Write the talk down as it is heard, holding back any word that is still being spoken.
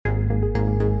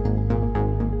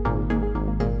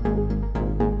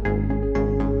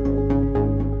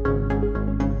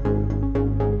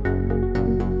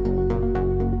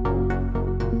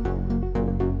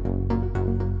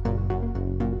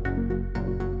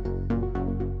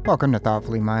Welcome to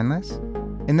Thoughtfully Mindless.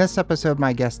 In this episode,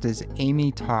 my guest is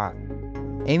Amy Toth.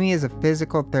 Amy is a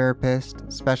physical therapist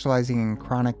specializing in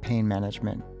chronic pain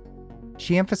management.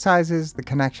 She emphasizes the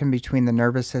connection between the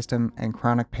nervous system and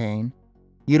chronic pain,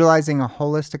 utilizing a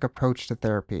holistic approach to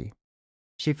therapy.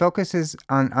 She focuses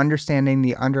on understanding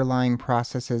the underlying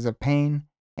processes of pain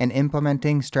and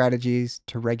implementing strategies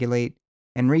to regulate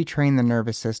and retrain the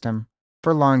nervous system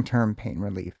for long-term pain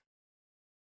relief.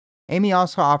 Amy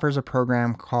also offers a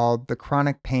program called the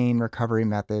Chronic Pain Recovery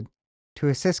Method to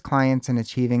assist clients in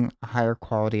achieving a higher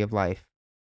quality of life.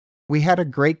 We had a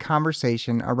great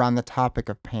conversation around the topic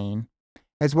of pain,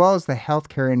 as well as the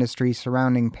healthcare industry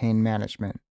surrounding pain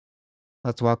management.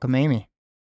 Let's welcome Amy.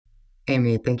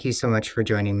 Amy, thank you so much for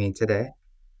joining me today.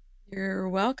 You're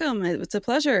welcome. It's a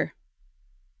pleasure.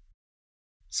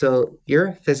 So, you're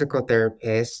a physical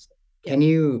therapist. Can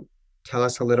you tell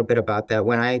us a little bit about that?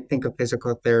 When I think of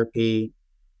physical therapy,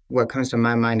 what comes to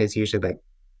my mind is usually like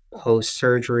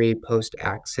post-surgery,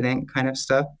 post-accident kind of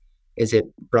stuff. Is it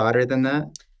broader than that?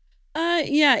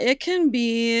 Yeah, it can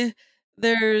be.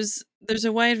 There's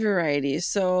a wide variety.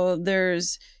 So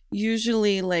there's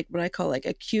usually like what I call like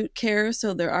acute care.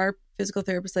 So there are physical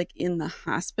therapists like in the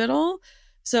hospital.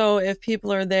 So if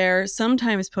people are there,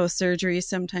 sometimes post surgery,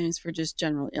 sometimes for just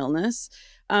general illness,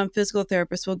 physical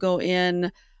therapists will go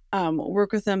in,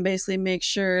 work with them, basically make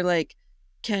sure like,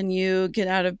 can you get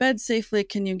out of bed safely?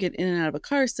 Can you get in and out of a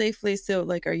car safely? So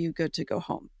like, are you good to go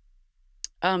home?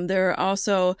 There are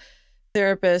also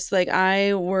therapists, like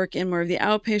I work in more of the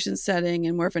outpatient setting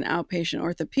and more of an outpatient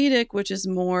orthopedic, which is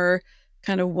more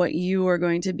kind of what you are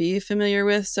going to be familiar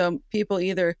with. So people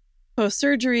either post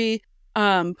surgery,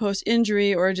 post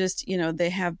injury, or just, they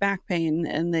have back pain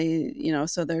and they,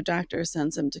 so their doctor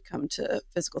sends them to come to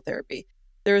physical therapy.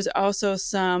 There's also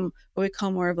some what we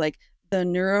call more of like the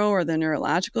neuro or the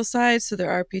neurological side. So there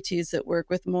are PTs that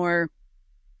work with more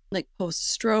like post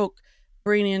stroke,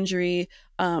 brain injury,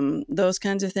 those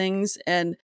kinds of things.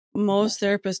 And most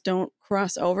therapists don't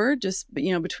cross over just,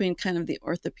 between kind of the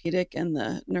orthopedic and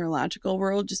the neurological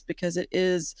world, just because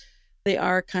they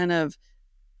are kind of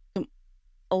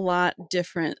a lot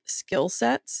different skill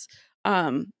sets.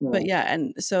 But yeah,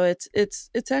 and so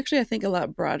it's actually, I think, a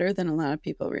lot broader than a lot of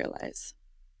people realize.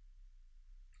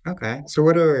 Okay. So,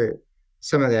 what are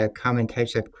some of the common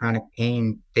types of chronic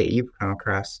pain that you've come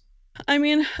across? I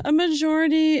mean,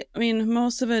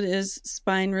 most of it is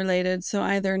spine related, so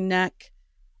either neck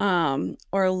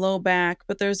or low back,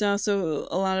 but there's also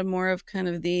a lot of more of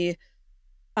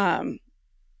um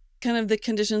kind of the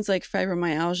conditions like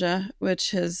fibromyalgia, which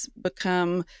has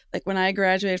become like when I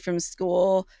graduated from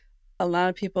school, a lot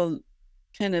of people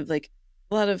kind of like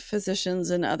a lot of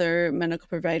physicians and other medical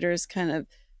providers kind of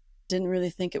didn't really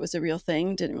think it was a real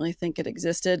thing, didn't really think it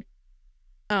existed.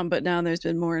 But now there's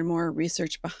been more and more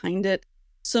research behind it.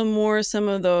 So some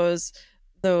of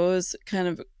those kind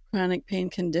of chronic pain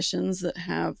conditions that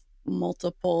have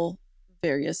multiple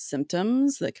various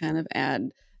symptoms that kind of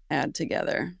add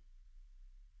together.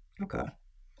 Okay.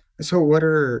 So,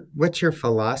 what's your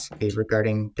philosophy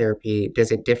regarding therapy?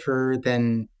 Does it differ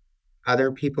than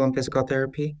other people in physical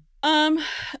therapy? Um,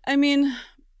 I mean,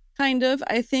 kind of.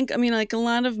 Like a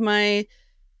lot of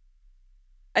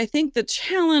I think the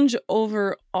challenge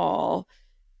overall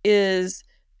is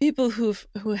people who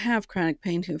have chronic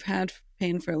pain, who've had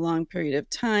pain for a long period of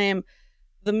time.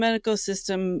 The medical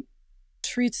system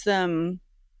treats them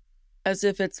as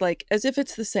if it's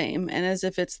the same, and as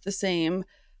if it's the same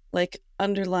like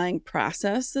underlying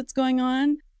process that's going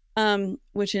on,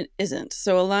 which it isn't.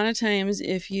 So a lot of times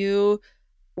if you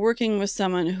working with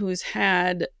someone who's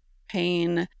had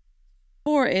pain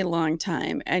for a long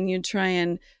time and you try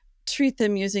and treat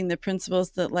them using the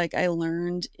principles that like I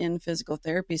learned in physical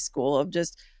therapy school of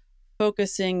just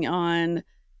focusing on,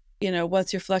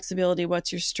 what's your flexibility,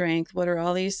 what's your strength, what are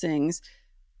all these things,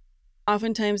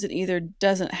 oftentimes it either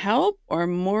doesn't help or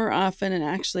more often it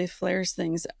actually flares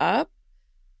things up,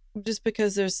 just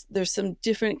because there's some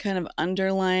different kind of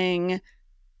underlying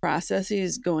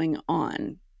processes going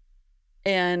on.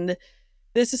 And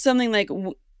this is something like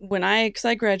when because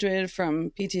I graduated from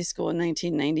PT school in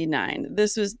 1999,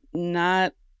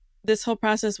 this whole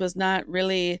process was not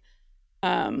really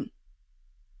um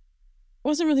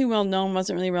wasn't really well known,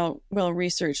 wasn't really well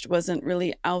researched, wasn't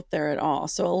really out there at all.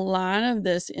 So a lot of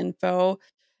this info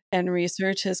and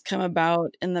research has come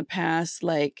about in the past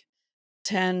like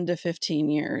 10 to 15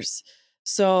 years.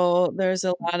 So there's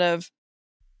a lot of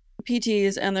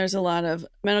PTs and there's a lot of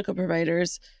medical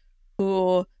providers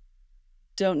who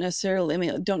don't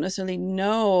necessarily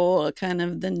know kind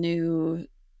of the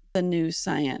new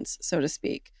science, so to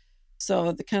speak.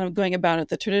 So the kind of going about it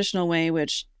the traditional way,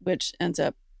 which ends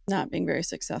up not being very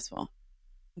successful,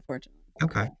 unfortunately.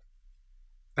 Okay.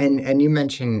 And you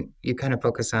mentioned you kind of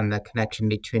focus on the connection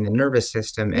between the nervous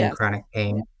system and Yes. chronic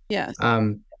pain. Yes.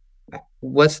 Um,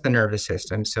 what's the nervous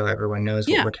system so everyone knows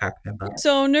what Yeah. we're talking about?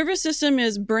 So nervous system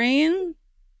is brain,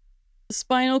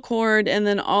 spinal cord, and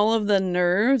then all of the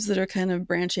nerves that are kind of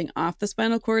branching off the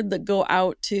spinal cord that go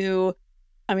out to,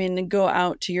 go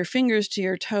out to your fingers, to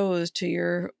your toes, to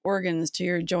your organs, to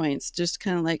your joints, just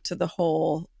kind of like to the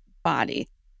whole body.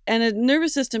 And a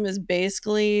nervous system is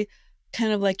basically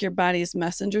kind of like your body's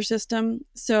messenger system.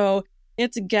 So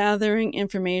it's gathering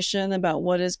information about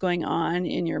what is going on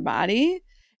in your body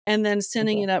and then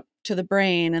sending it up to the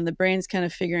brain, and the brain's kind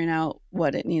of figuring out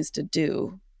what it needs to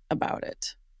do about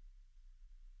it.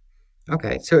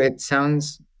 Okay, so it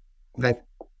sounds like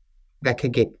that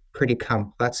could get pretty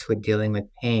complex with dealing with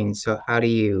pain. So how do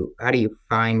you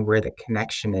find where the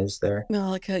connection is there? Well,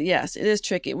 like, yes, it is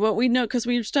tricky. What we know, because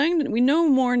we know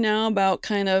more now about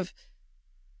kind of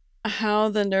how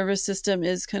the nervous system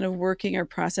is kind of working or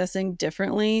processing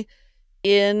differently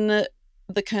in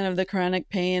the kind of the chronic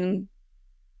pain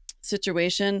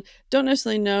situation. Don't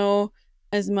necessarily know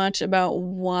as much about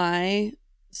why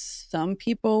some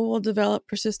people will develop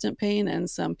persistent pain and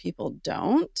some people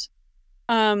don't.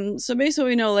 So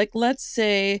basically we know, like, let's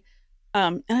say,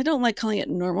 and I don't like calling it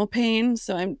normal pain,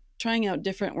 so I'm trying out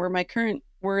different, where my current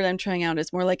word I'm trying out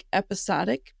is more like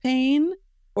episodic pain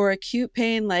or acute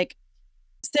pain. Like,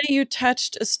 say you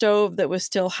touched a stove that was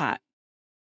still hot.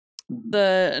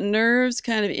 The nerves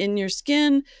kind of in your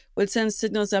skin would send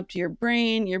signals up to your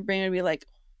brain. Your brain would be like,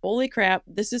 holy crap,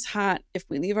 this is hot. If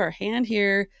we leave our hand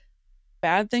here,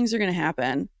 bad things are going to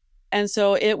happen. And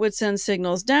so it would send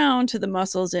signals down to the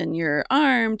muscles in your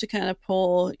arm to kind of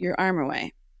pull your arm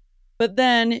away. But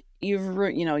then you've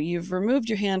removed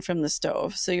your hand from the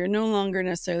stove, so you're no longer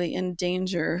necessarily in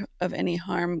danger of any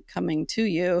harm coming to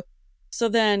you. So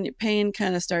then pain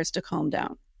kind of starts to calm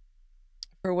down.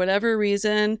 For whatever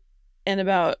reason, and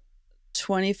about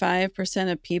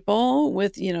 25% of people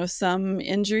with, some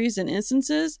injuries and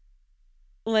instances,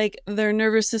 like, their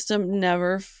nervous system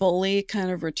never fully kind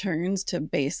of returns to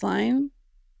baseline.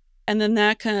 And then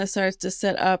that kind of starts to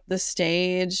set up the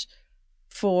stage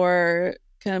for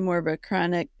kind of more of a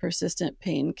chronic persistent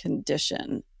pain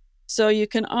condition. So you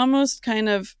can almost kind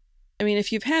of,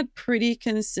 if you've had pretty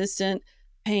consistent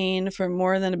pain for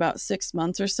more than about 6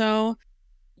 months or so,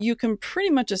 you can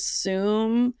pretty much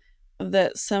assume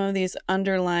that some of these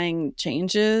underlying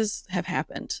changes have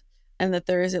happened and that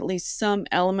there is at least some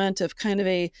element of kind of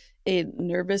a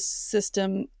nervous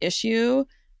system issue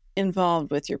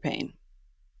involved with your pain.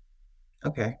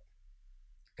 Okay.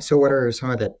 So what are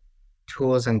some of the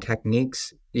tools and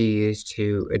techniques you use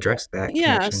to address that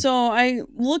Yeah, connection? so I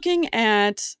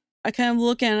kind of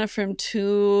look at it from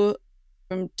two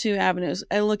avenues.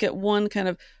 I look at one kind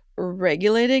of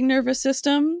regulating nervous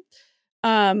system.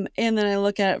 And then I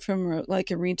look at it from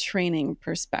like a retraining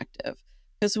perspective.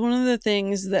 Because one of the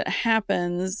things that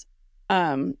happens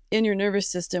in your nervous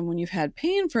system when you've had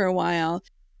pain for a while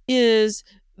is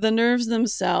the nerves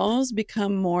themselves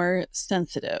become more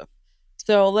sensitive.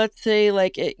 So let's say,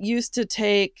 like, it used to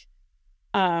take,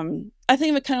 I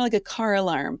think of it kind of like a car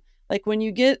alarm. Like, when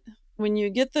you have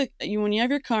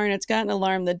your car and it's got an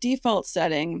alarm, the default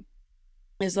setting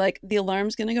is like the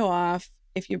alarm's going to go off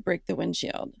if you break the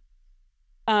windshield.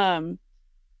 Um,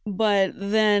 but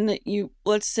then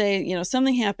let's say,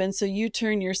 something happens, so you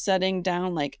turn your setting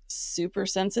down like super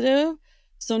sensitive.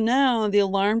 So now the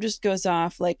alarm just goes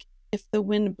off like if the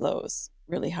wind blows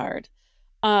really hard.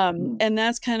 And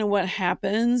that's kind of what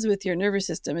happens with your nervous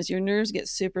system, is your nerves get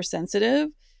super sensitive.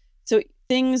 So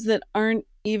things that aren't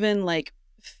even like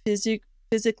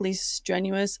physically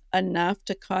strenuous enough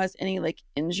to cause any like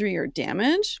injury or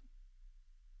damage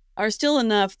are still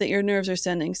enough that your nerves are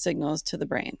sending signals to the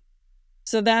brain.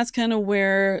 So that's kind of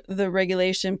where the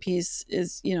regulation piece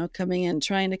is, coming in,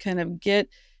 trying to kind of get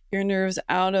your nerves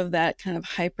out of that kind of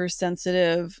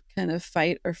hypersensitive kind of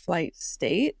fight or flight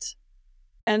state.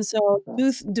 And so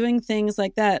doing things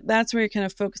like that, that's where you're kind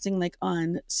of focusing like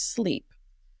on sleep.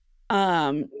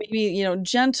 Maybe,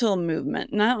 gentle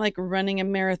movement, not like running a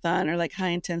marathon or like high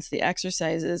intensity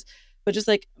exercises, but just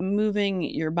like moving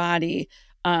your body.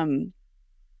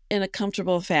 In a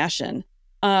comfortable fashion.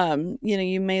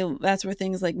 That's where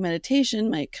things like meditation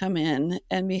might come in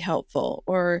and be helpful,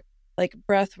 or like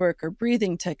breath work or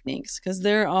breathing techniques, because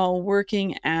they're all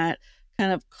working at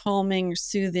kind of calming,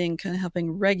 soothing, kind of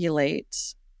helping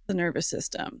regulate the nervous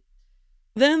system.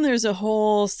 Then there's a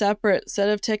whole separate set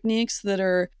of techniques that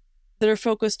are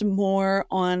focused more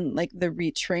on like the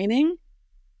retraining,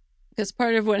 because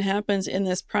part of what happens in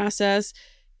this process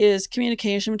is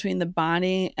communication between the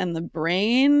body and the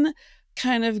brain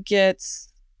kind of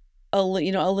gets a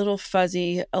little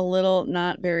fuzzy, a little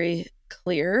not very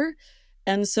clear.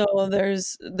 And so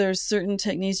there's certain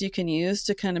techniques you can use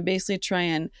to kind of basically try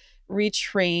and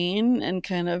retrain and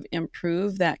kind of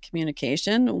improve that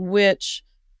communication, which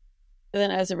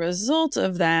then as a result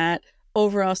of that,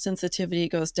 overall sensitivity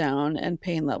goes down and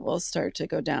pain levels start to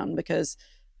go down because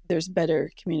there's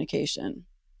better communication.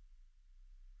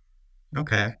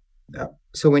 Okay.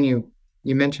 So when you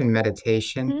mentioned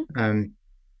meditation, Mhm.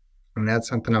 and that's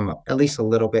something I'm at least a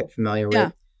little bit familiar with.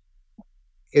 Yeah.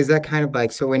 Is that kind of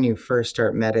like so when you first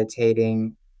start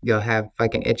meditating, you'll have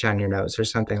like an itch on your nose or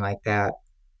something like that?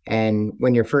 And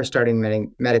when you're first starting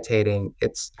meditating,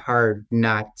 it's hard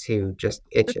not to just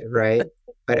itch it, right?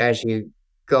 But as you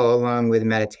go along with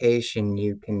meditation,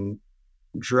 you can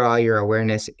draw your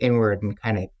awareness inward and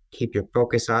kind of keep your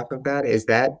focus off of that. Is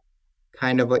that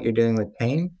kind of what you're doing with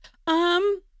pain?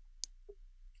 Um,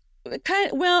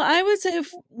 well, I would say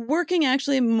working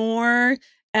actually more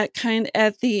at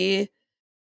the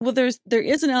well, there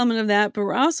is an element of that, but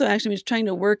we're also actually just trying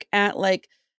to work at like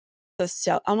the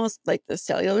cell, almost like the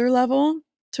cellular level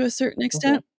to a certain Okay.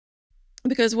 extent.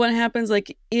 Because what happens,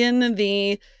 like, in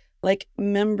the, like,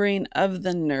 membrane of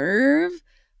the nerve,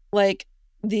 like,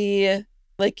 the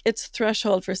its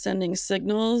threshold for sending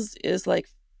signals is, like,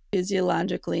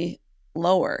 physiologically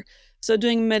lower. So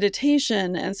doing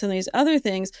meditation and some of these other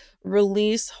things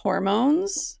release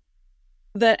hormones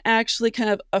that actually kind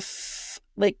of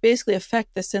basically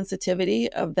affect the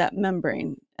sensitivity of that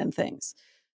membrane and things.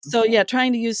 So, yeah,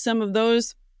 trying to use some of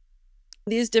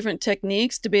these different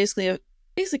techniques to basically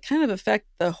kind of affect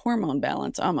the hormone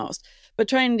balance almost, but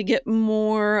trying to get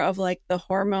more of, like, the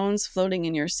hormones floating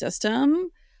in your system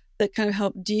that kind of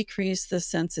help decrease the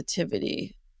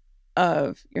sensitivity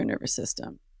of your nervous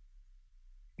system.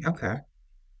 Okay.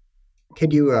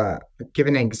 Could you give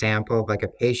an example of like a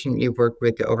patient you've worked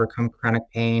with to overcome chronic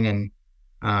pain and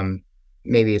um,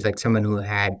 maybe it's like someone who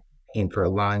had pain for a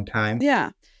long time?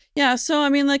 Yeah. Yeah, so, I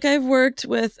mean, like, I've worked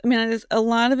with I mean, a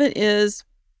lot of it is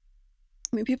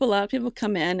I mean, a lot of people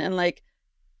come in and, like,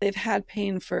 they've had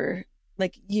pain for,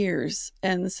 like, years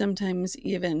and sometimes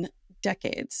even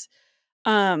decades.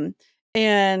 Um,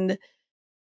 and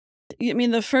I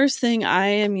mean, the first thing I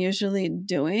am usually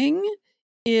doing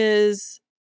is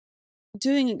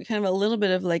doing kind of a little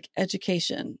bit of like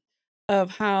education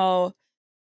of how,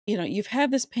 you've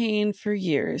had this pain for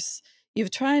years.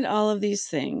 You've tried all of these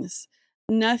things.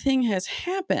 Nothing has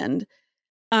happened.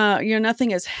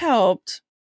 Nothing has helped,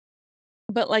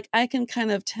 but like I can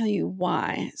kind of tell you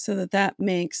why so that that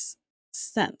makes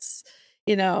sense,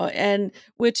 and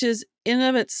which is in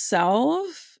of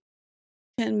itself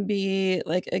can be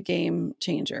like a game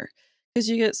changer because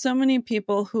you get so many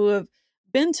people who have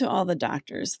been to all the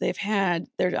doctors. They're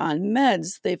on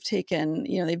meds, they've taken,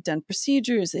 they've done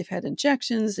procedures, they've had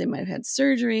injections, they might have had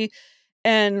surgery,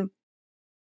 and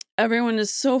everyone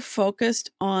is so focused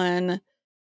on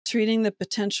treating the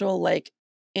potential like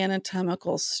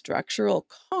anatomical structural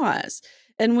cause.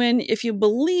 And if you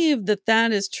believe that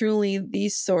that is truly the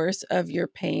source of your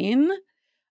pain,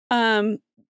 um,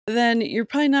 then you're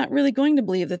probably not really going to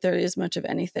believe that there is much of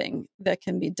anything that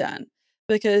can be done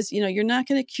because, you're not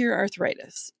going to cure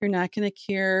arthritis. You're not going to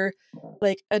cure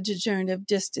like a degenerative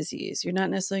disc disease. You're not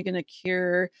necessarily going to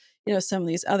cure, some of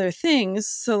these other things.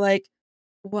 So like,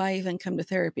 why even come to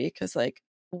therapy? Because like,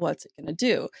 what's it going to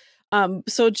do?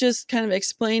 So just kind of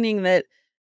explaining that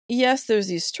yes, there's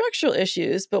these structural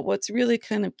issues, but what's really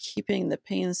kind of keeping the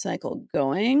pain cycle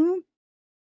going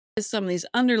is some of these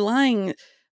underlying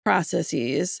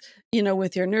processes,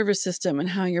 with your nervous system and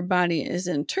how your body is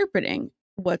interpreting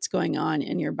what's going on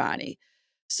in your body.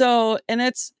 So, and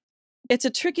it's a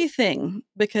tricky thing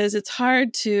because it's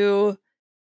hard to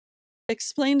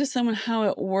explain to someone how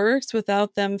it works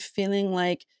without them feeling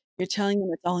like you're telling them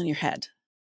it's all in your head.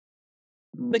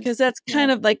 Because that's Yeah.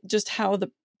 kind of like just how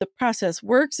the process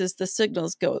works is the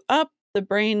signals go up, the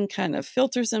brain kind of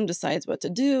filters them, decides what to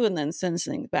do, and then sends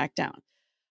things back down.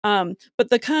 But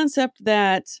the concept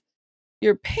that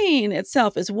your pain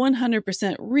itself is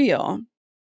 100% real,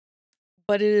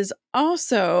 but it is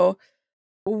also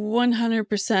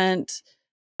 100%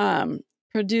 um,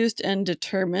 produced and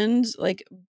determined like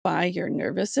by your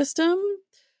nervous system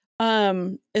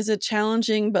is a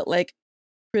challenging but like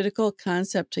critical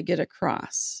concept to get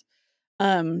across.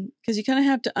 Because you kind of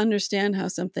have to understand how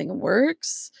something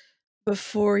works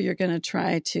before you're going to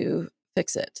try to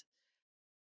fix it.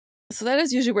 So that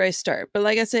is usually where I start. But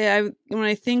like I say, when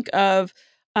I think of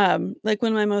like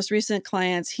one of my most recent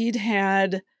clients, he'd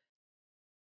had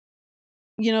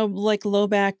like low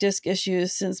back disc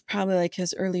issues since probably like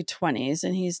his early 20s,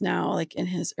 and he's now like in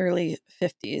his early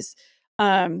 50s.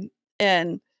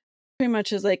 And pretty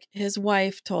much is like his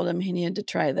wife told him he needed to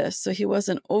try this. So he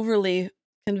wasn't overly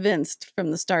convinced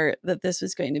from the start that this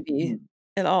was going to be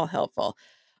at all helpful.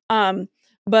 Um,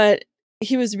 but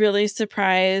he was really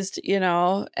surprised,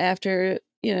 after,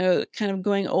 kind of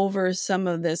going over some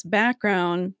of this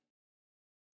background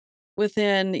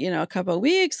within, a couple of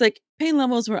weeks, like pain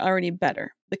levels were already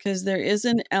better because there is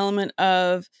an element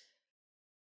of,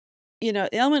 the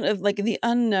element of like the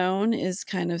unknown is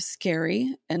kind of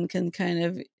scary and can kind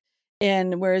of,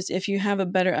 and whereas if you have a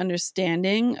better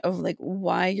understanding of like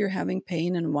why you're having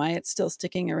pain and why it's still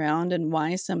sticking around and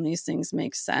why some of these things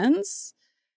make sense,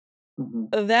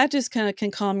 that just kind of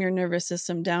can calm your nervous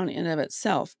system down in of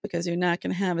itself because you're not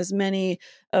going to have as many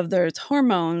of those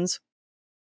hormones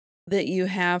that you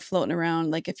have floating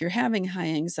around, like if you're having high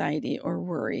anxiety or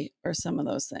worry or some of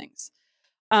those things.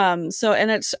 So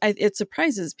and it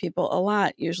surprises people a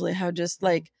lot usually how just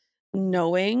like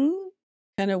knowing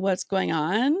kind of what's going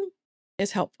on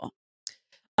is helpful.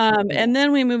 And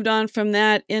then we moved on from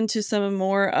that into some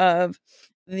more of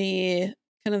the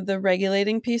kind of the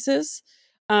regulating pieces.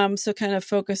 So kind of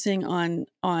focusing on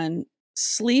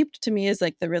sleep to me is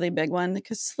like the really big one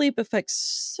because sleep affects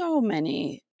so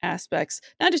many aspects,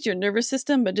 not just your nervous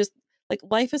system, but just like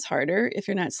life is harder if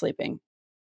you're not sleeping.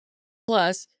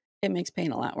 Plus, it makes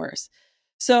pain a lot worse.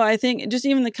 So I think just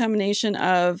even the combination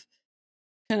of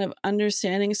kind of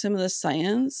understanding some of the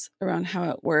science around how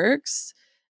it works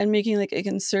and making like a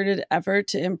concerted effort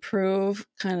to improve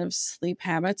kind of sleep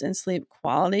habits and sleep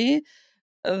quality,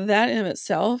 that in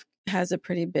itself has a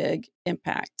pretty big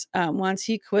impact. Once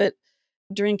he quit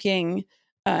drinking,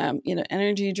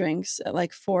 energy drinks at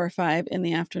like 4 or 5 in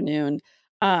the afternoon,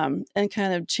 and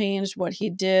kind of changed what he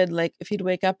did. Like if he'd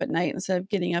wake up at night instead of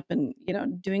getting up and,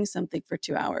 doing something for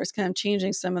 2 hours, kind of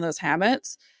changing some of those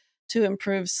habits to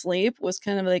improve sleep was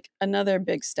kind of like another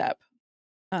big step,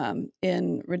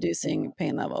 in reducing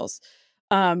pain levels.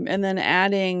 And then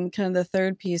adding kind of the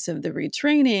third piece of the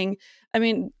retraining. I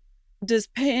mean, does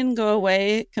pain go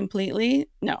away completely?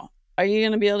 No. Are you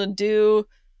going to be able to do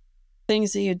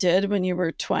things that you did when you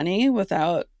were 20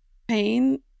 without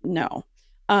pain? No.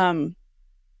 Um,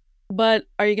 but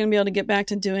are you going to be able to get back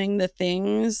to doing the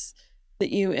things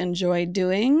that you enjoy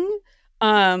doing?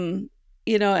 And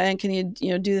can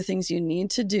you, do the things you need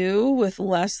to do with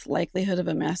less likelihood of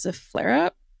a massive flare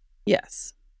up?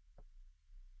 Yes.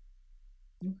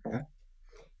 Okay.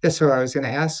 Yeah, so I was going to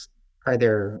ask, are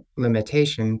there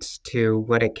limitations to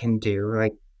what it can do?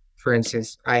 Like, for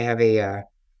instance, I have a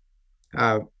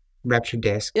ruptured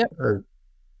disc Yep. or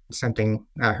something,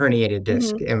 a herniated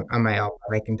disc Hmm. on my elbow.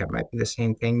 I think that might be the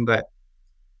same thing, but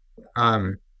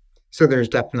um, so there's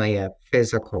definitely a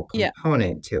physical Yeah.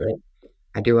 component to it.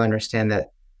 I do understand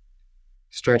that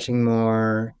stretching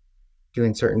more,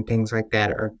 doing certain things like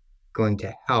that are going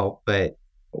to help, but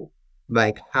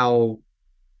like how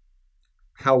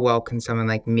well can someone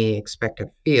like me expect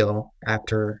to feel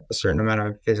after a certain amount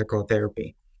of physical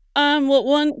therapy?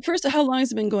 Well, first, how long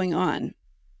has it been going on?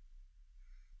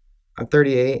 I'm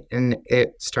 38 and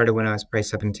it started when I was probably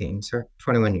 17, so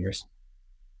 21 years.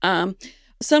 Um,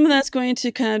 some of that's going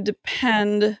to kind of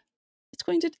depend.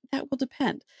 That will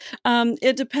depend.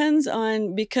 It depends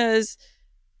on because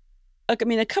I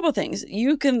mean, a couple things.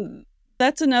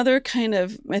 That's another kind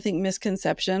of, I think,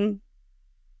 misconception,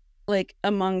 like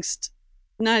amongst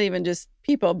not even just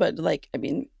people, but like, I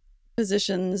mean,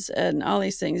 physicians and all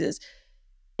these things is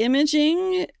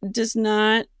imaging does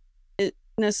not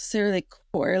necessarily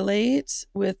correlate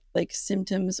with like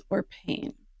symptoms or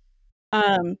pain.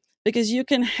 Because you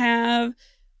can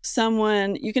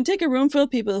take a room full of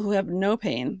people who have no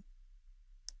pain,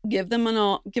 give them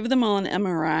all an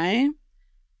MRI,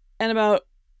 and about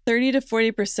 30 to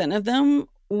 40% of them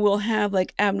will have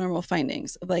like abnormal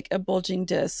findings of like a bulging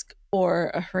disc or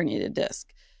a herniated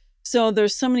disc. So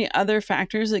there's so many other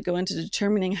factors that go into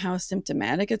determining how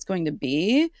symptomatic it's going to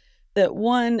be that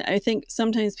one, I think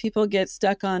sometimes people get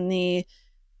stuck on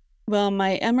well,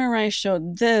 my MRI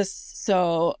showed this,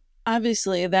 so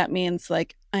obviously that means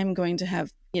like I'm going to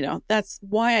have, that's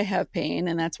why I have pain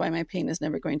and that's why my pain is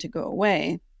never going to go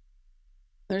away.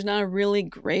 There's not a really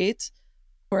great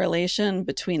correlation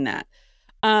between that.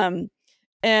 Um,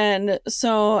 and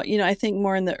so, I think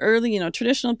more in the early,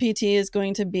 traditional PT is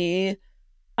going to be,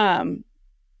 um,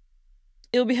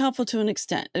 it'll be helpful to an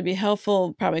extent. It'd be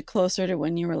helpful probably closer to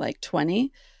when you were like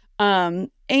 20. And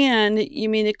you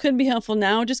mean it could be helpful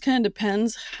now, it just kind of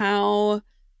depends how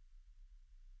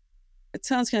it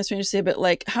sounds kind of strange to say, but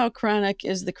like how chronic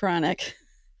is the chronic?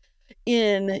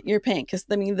 in your pain. Because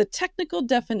I mean, the technical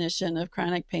definition of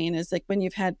chronic pain is like when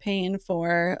you've had pain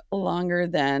for longer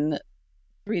than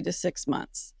 3 to 6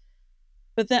 months.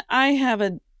 But then I have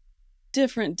a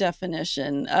different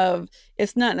definition of,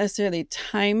 it's not necessarily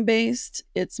time based,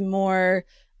 it's more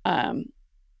um,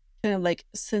 kind of like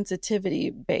sensitivity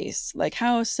based. Like,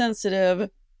 how sensitive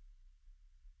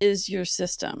is your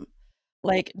system?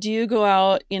 Like, do you go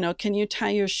out, can you tie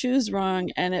your shoes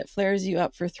wrong and it flares you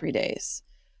up for 3 days?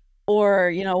 Or,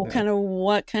 Yeah. kind of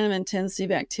what kind of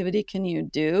intensive activity can you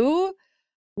do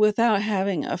without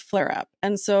having a flare up?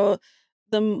 And so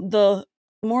the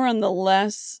more on the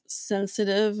less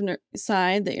sensitive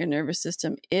side that your nervous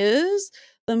system is,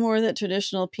 the more that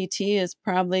traditional PT is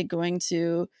probably going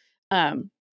to um,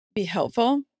 be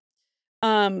helpful.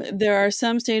 There are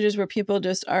some stages where people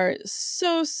just are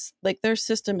like their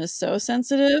system is so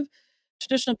sensitive.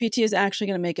 Traditional PT is actually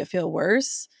going to make it feel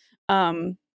worse,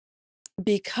 um,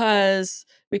 because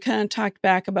we kind of talked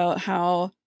back about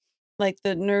how like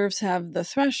the nerves have the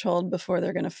threshold before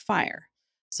they're going to fire.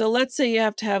 So let's say you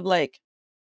have to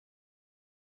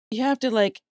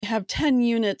like have 10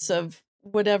 units of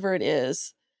whatever it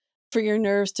is for your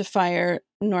nerves to fire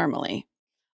normally.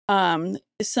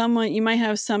 Someone You might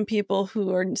have some people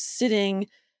who are sitting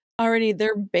already,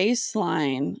 their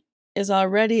baseline is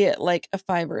already at like a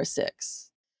 5 or a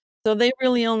 6. So they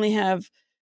really only have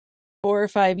 4 or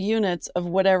 5 units of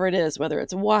whatever it is, whether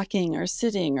it's walking or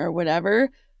sitting or whatever,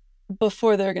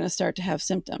 before they're going to start to have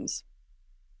symptoms.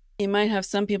 You might have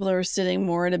some people who are sitting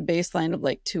more at a baseline of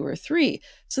like 2 or 3.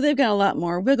 So they've got a lot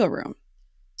more wiggle room.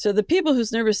 So the people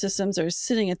whose nervous systems are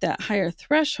sitting at that higher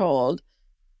threshold,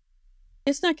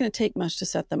 it's not going to take much to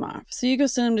set them off. So you go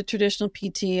send them to traditional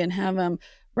PT and have them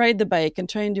ride the bike and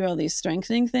try and do all these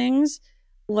strengthening things.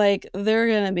 Like, they're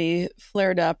going to be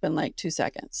flared up in like 2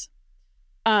 seconds.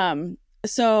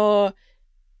 So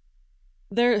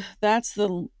that's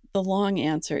the long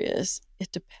answer is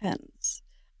it depends.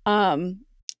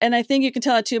 And I think you can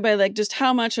tell it too by like just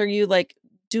how much are you like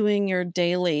doing your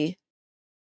daily,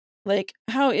 like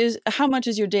how much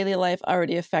is your daily life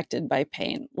already affected by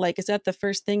pain? Like, is that the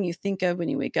first thing you think of when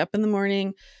you wake up in the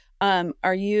morning?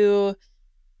 Are you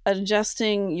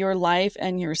adjusting your life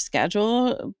and your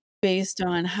schedule based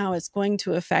on how it's going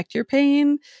to affect your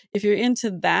pain? If you're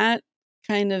into that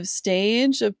kind of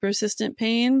stage of persistent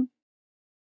pain,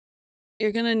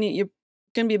 you're gonna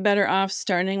be better off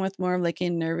starting with more of like a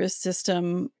nervous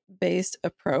system based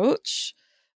approach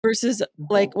versus Okay.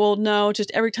 like, well, no, just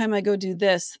every time I go do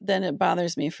this, then it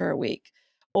bothers me for a week.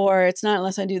 Or it's not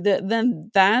unless I do that,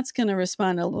 then that's gonna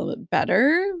respond a little bit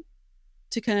better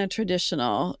to kind of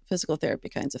traditional physical therapy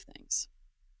kinds of things.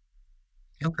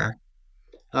 Okay.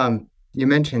 You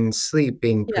mentioned sleep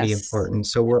being pretty Yes. important.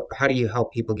 So, how do you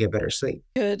help people get better sleep?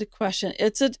 Good question.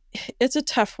 It's a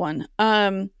tough one.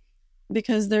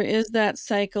 Because there is that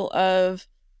cycle of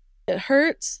it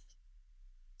hurts,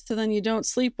 so then you don't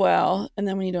sleep well, and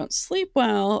then when you don't sleep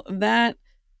well, that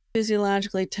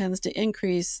physiologically tends to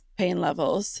increase pain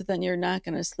levels, so then you're not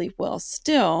gonna sleep well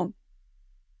still.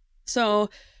 So,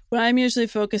 what I'm usually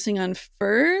focusing on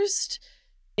first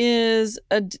is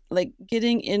like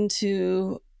getting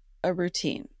into a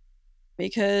routine,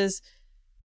 because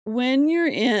when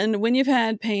you've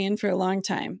had pain for a long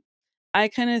time, I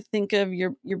kind of think of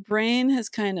your brain has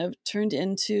kind of turned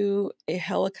into a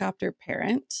helicopter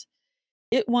parent.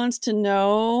 It wants to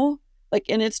know, like,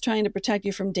 and it's trying to protect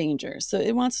you from danger. So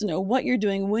it wants to know what you're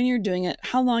doing, when you're doing it,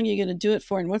 how long you're going to do it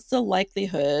for, and what's the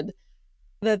likelihood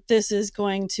that this is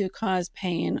going to cause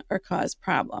pain or cause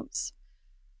problems.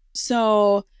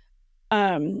 So,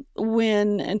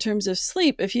 when in terms of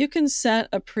sleep, if you can set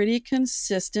a pretty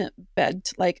consistent bed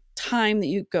like time that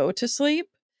you go to sleep,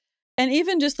 and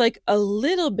even just like a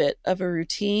little bit of a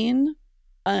routine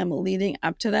leading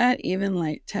up to that, even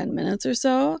like 10 minutes or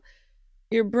so,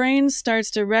 your brain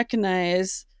starts to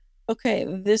recognize, okay,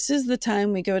 this is the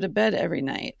time we go to bed every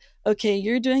night. Okay,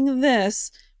 you're doing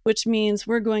this, which means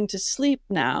we're going to sleep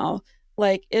now.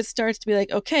 Like, it starts to be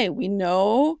like, okay, we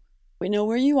know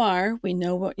where you are, we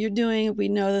know what you're doing, we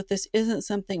know that this isn't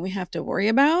something we have to worry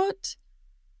about.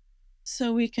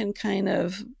 So we can kind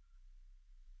of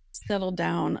settle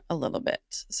down a little bit.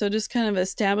 So just kind of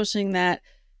establishing that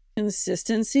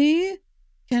consistency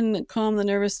can calm the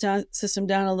nervous system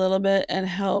down a little bit and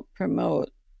help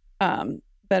promote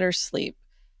better sleep.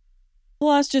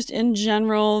 Plus, just in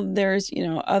general, there's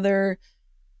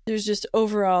just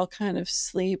overall kind of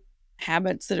sleep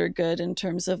habits that are good in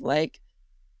terms of like,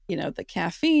 the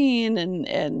caffeine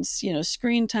and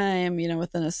screen time,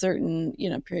 within a certain,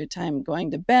 period of time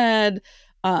going to bed,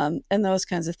 and those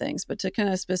kinds of things. But to kind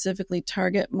of specifically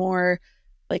target more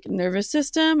like nervous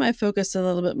system, I focus a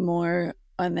little bit more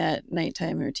on that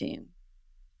nighttime routine.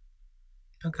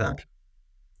 Okay.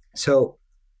 So,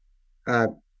 uh,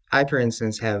 I, for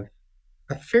instance, have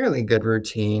a fairly good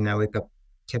routine. I wake up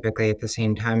typically at the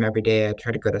same time every day. I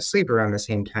try to go to sleep around the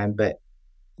same time, but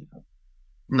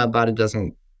my body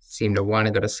doesn't seem to want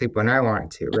to go to sleep when I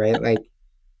want to, right? Like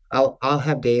I'll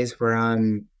have days where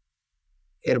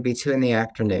it'll be 2 in the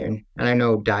afternoon. And I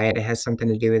know diet has something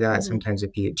to do with that. Mm-hmm. Sometimes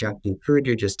if you eat junk food,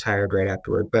 you're just tired right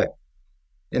afterward. But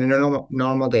in a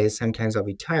normal day, sometimes I'll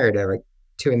be tired at like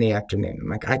 2 in the afternoon. I'm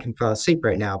like, I can fall asleep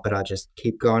right now, but I'll just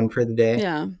keep going for the day.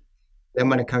 Yeah. Then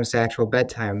when it comes to actual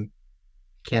bedtime,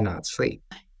 cannot sleep.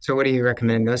 So what do you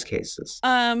recommend in those cases?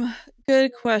 Um,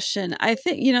 Good question. I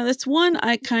think, that's one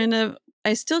I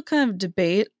still kind of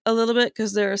debate a little bit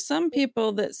because there are some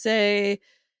people that say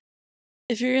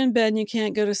if you're in bed and you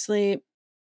can't go to sleep,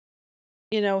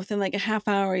 within like a half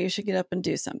hour, you should get up and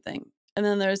do something. And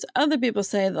then there's other people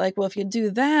say that, like, well, if you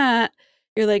do that,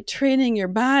 you're like training your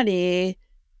body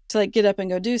to like get up and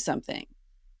go do something.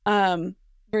 Um,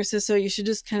 Versus so you should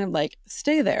just kind of like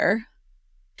stay there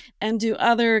and do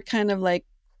other kind of like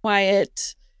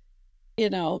quiet,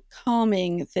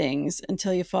 calming things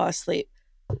until you fall asleep.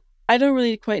 I don't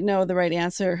really quite know the right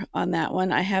answer on that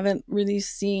one. I haven't really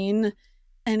seen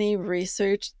any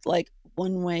research like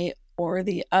one way or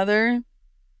the other.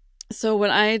 So,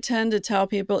 what I tend to tell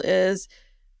people is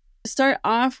start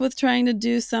off with trying to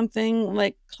do something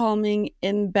like calming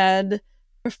in bed,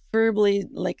 preferably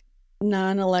like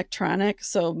non-electronic.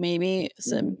 So maybe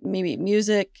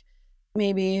music,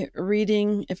 maybe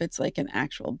reading if it's like an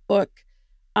actual book.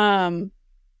 Um,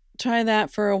 Try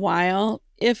that for a while.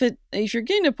 If you're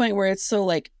getting to a point where it's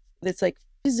like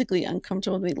physically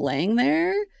uncomfortable to be laying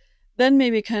there, then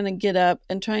maybe kind of get up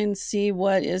and try and see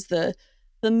what is the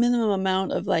minimum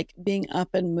amount of like being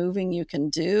up and moving you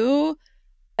can do,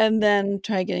 and then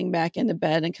try getting back into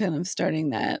bed and kind of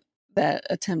starting that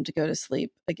attempt to go to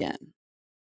sleep again.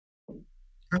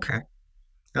 Okay.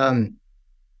 Um,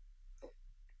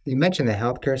 you mentioned the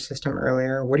healthcare system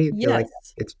earlier. What do you feel like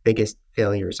Yes. its biggest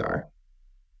failures are?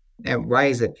 And why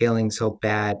is it feeling so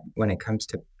bad when it comes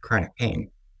to chronic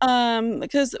pain?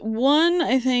 Because one,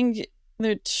 I think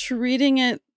they're treating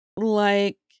it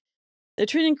like they're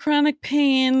treating chronic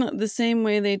pain the same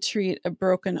way they treat a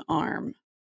broken arm.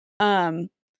 Um,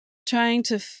 Trying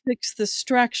to fix the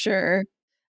structure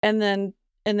and then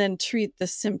treat the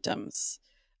symptoms.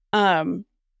 Um,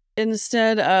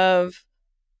 Instead of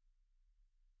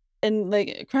and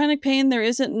like chronic pain, there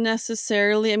isn't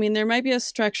necessarily, I mean, there might be a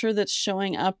structure that's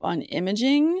showing up on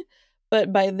imaging,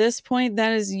 but by this point,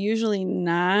 that is usually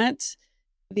not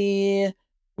the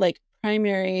like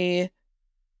primary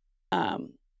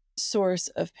um source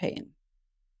of pain.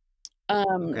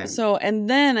 Okay. So and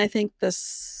then I think the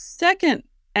second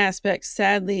aspect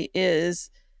sadly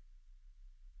is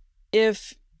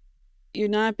if you're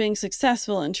not being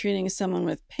successful in treating someone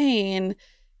with pain,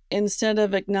 instead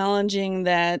of acknowledging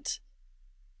that,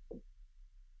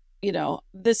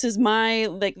 this is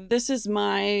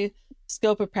my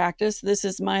scope of practice, this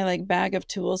is my like bag of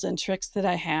tools and tricks that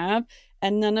I have,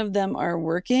 and none of them are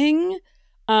working.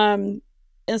 Um,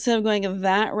 Instead of going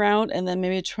that route and then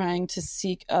maybe trying to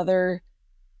seek other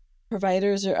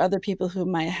providers or other people who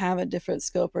might have a different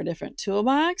scope or different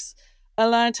toolbox, a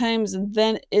lot of times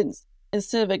then it's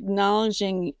instead of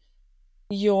acknowledging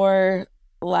your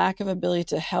lack of ability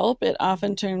to help, it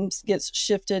oftentimes gets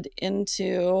shifted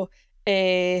into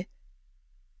a,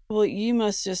 well, you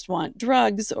must just want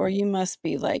drugs, or you must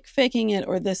be like faking it,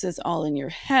 or this is all in your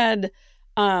head.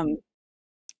 Um,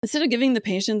 Instead of giving the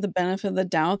patient the benefit of the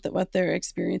doubt that what they're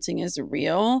experiencing is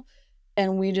real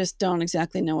and we just don't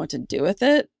exactly know what to do with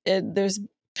there's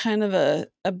kind of a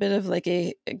bit of like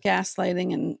a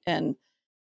gaslighting and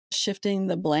shifting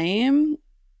the blame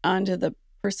onto the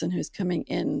person who's coming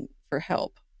in for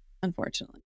help,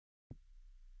 unfortunately.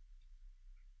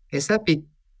 Is that be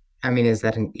I mean, is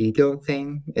that an ego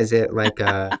thing? Is it like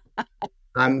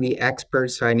I'm the expert,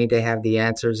 so I need to have the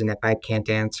answers, and if I can't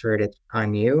answer it, it's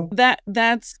on you?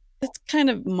 That's kind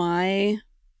of my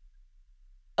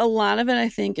a lot of it. I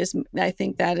think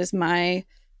that is my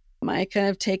kind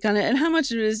of take on it, and how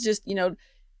much of it is just, I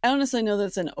don't necessarily know that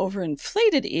it's an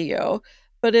overinflated ego,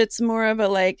 but it's more of a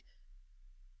like,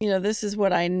 this is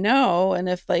what I know, and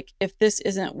if this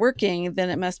isn't working, then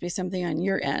it must be something on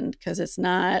your end because it's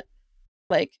not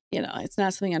like, it's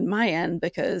not something on my end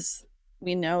because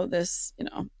we know this,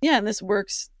 yeah, and this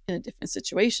works in a different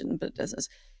situation, but it does this.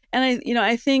 And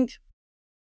I think,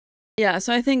 yeah,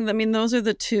 so I think, I mean, those are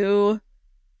the two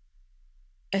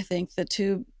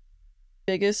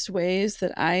biggest ways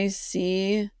that I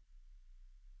see,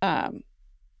 um,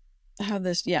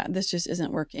 this just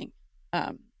isn't working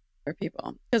for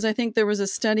people. Because I think there was a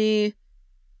study,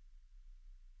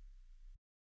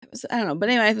 I don't know, but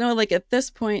anyway, I know like at this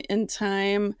point in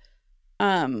time,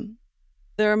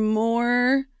 there are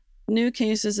more new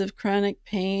cases of chronic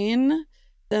pain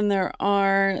than there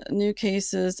are new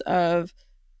cases of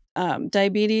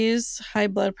diabetes, high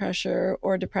blood pressure,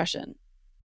 or depression.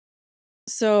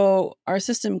 So our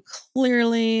system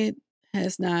clearly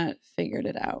has not figured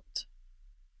it out.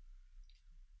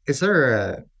 Is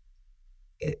there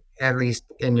at least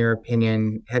in your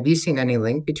opinion, have you seen any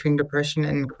link between depression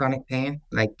and chronic pain?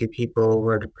 Like, do people who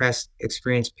are depressed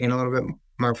experience pain a little bit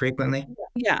more frequently?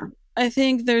 Yeah, I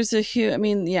think there's a huge, I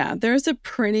mean, yeah, there's a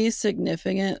pretty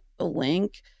significant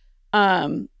link.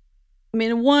 Um, I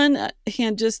mean, one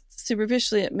hand, just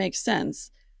superficially, it makes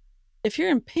sense. If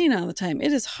you're in pain all the time,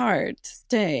 it is hard to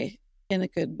stay in a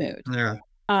good mood. Yeah.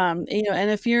 And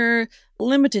if you're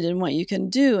limited in what you can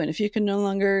do, and if you can no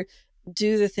longer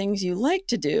do the things you like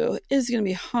to do, it's going to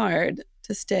be hard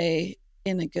to stay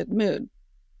in a good mood.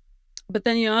 But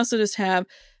then you also just have,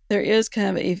 there is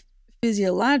kind of a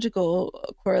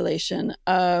physiological correlation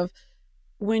of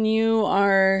when you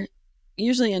are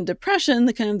usually in depression,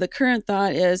 the kind of the current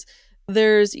thought is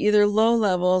there's either low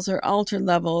levels or altered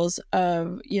levels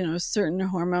of, certain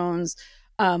hormones,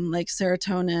 like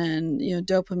serotonin,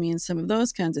 dopamine, some of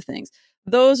those kinds of things.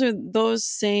 Those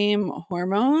same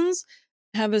hormones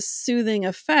have a soothing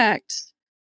effect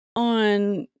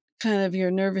on kind of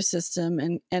your nervous system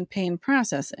and pain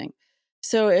processing.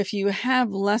 So if you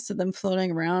have less of them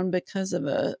floating around because of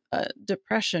a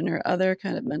depression or other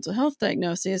kind of mental health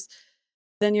diagnoses,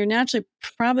 then you're naturally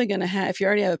probably going to have, if you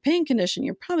already have a pain condition,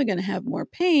 you're probably going to have more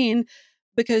pain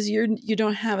because you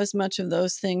don't have as much of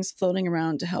those things floating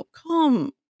around to help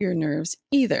calm your nerves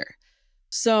either.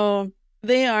 So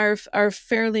they are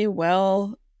fairly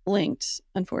well linked,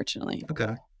 unfortunately.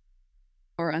 Okay.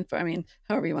 Or I mean,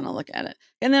 however you want to look at it.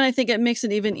 And then I think it makes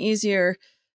it even easier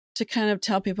to kind of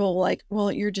tell people like,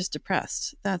 well, you're just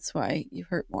depressed. That's why you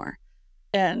hurt more.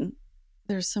 And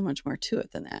there's so much more to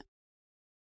it than that.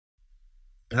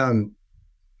 Um,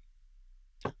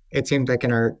 it seems like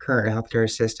in our current healthcare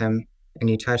system, and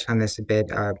you touched on this a bit,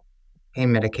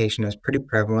 pain medication is pretty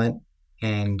prevalent,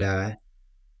 and I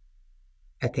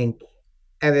think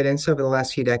evidence over the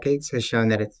last few decades has shown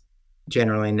that it's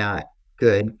generally not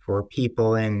good for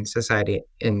people and society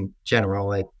in general.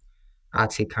 Like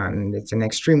OxyContin, it's an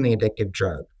extremely addictive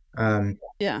drug. Um,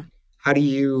 Yeah. how do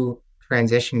you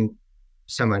transition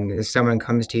someone if someone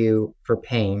comes to you for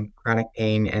pain, chronic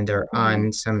pain, and they're Mhm.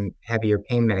 on some heavier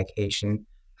pain medication?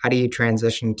 How do you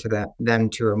transition to them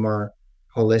to a more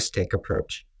holistic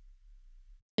approach?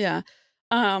 Yeah.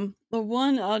 The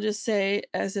one I'll just say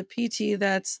as a PT,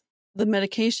 that's the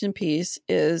medication piece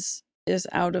is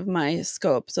out of my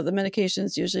scope. So the medication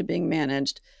is usually being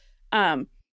managed. Um,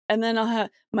 and then I'll have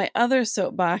my other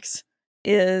soapbox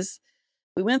is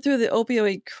we went through the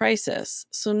opioid crisis.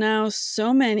 So now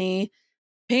so many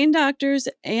pain doctors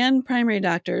and primary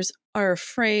doctors are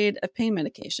afraid of pain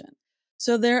medication.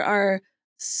 So there are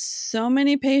so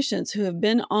many patients who have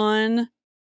been on,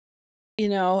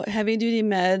 heavy duty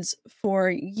meds for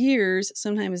years,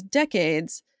 sometimes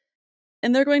decades,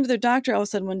 and they're going to their doctor all of a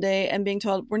sudden one day and being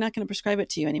told, we're not going to prescribe it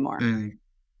to you anymore. Mm,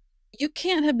 You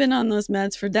can't have been on those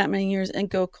meds for that many years and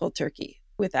go cold turkey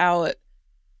without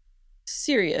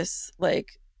serious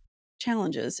like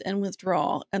challenges and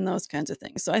withdrawal and those kinds of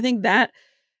things. So I think that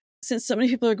since so many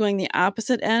people are going the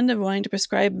opposite end of wanting to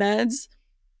prescribe meds,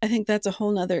 I think that's a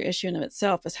whole nother issue in of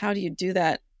itself is how do you do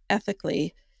that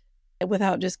ethically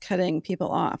without just cutting people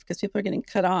off? Because people are getting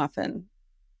cut off and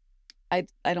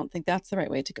I don't think that's the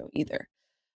right way to go either.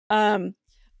 Um,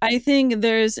 I think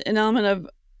there's an element of,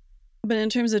 but in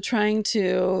terms of trying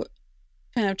to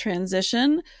kind of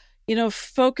transition,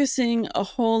 focusing a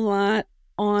whole lot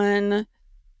on,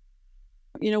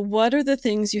 what are the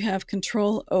things you have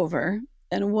control over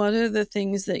and what are the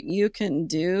things that you can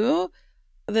do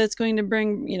that's going to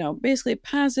bring, basically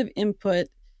positive input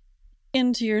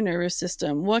into your nervous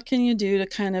system. What can you do to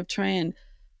kind of try and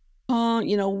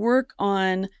work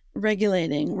on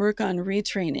regulating, work on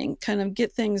retraining, kind of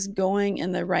get things going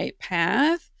in the right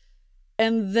path,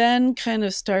 and then kind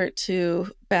of start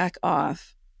to back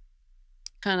off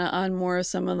kind of on more of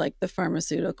some of like the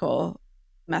pharmaceutical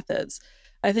methods.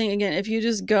 I think again, if you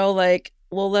just go like,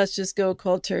 well, let's just go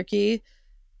cold turkey,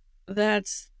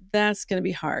 that's going to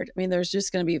be hard. I mean, there's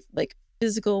just going to be like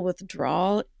physical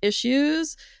withdrawal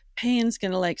issues. Pain's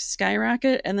going to like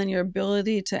skyrocket, and then your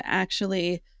ability to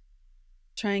actually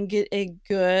try and get a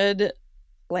good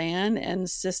plan and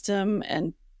system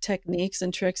and techniques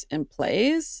and tricks in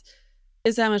place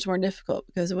is that much more difficult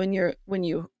because when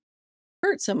you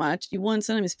hurt so much, you one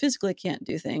sometimes physically can't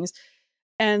do things,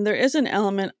 and there is an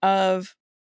element of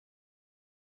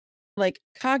like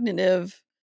cognitive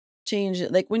change.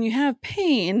 Like when you have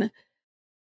pain,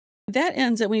 that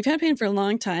ends up when you've had pain for a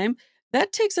long time,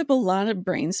 that takes up a lot of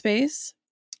brain space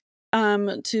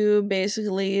to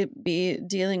basically be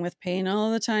dealing with pain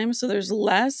all the time. So there's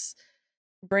less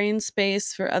brain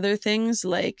space for other things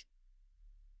like,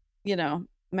 you know,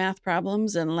 math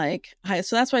problems and like high.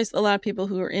 So that's why a lot of people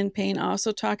who are in pain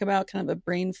also talk about kind of a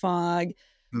brain fog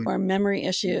Mm. or memory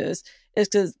issues, is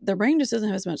because the brain just doesn't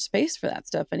have as much space for that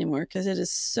stuff anymore because it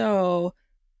is so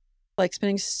like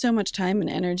spending so much time and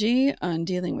energy on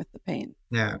dealing with the pain.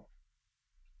 Yeah.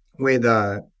 With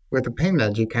the pain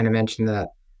meds, you kind of mentioned that,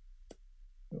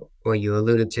 well, you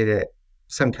alluded to that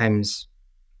sometimes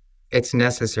it's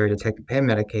necessary to take the pain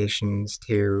medications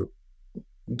to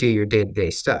do your day-to-day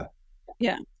stuff.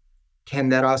 Yeah. Can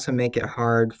that also make it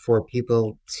hard for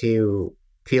people to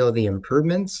feel the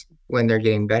improvements when they're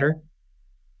getting better?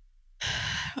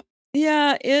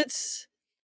 Yeah, it's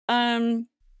um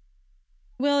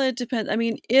well, it depends. I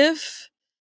mean, if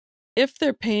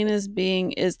their pain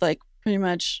is like pretty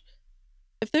much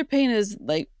if their pain is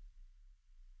like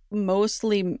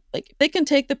mostly like they can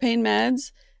take the pain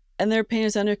meds and their pain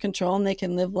is under control and they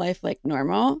can live life like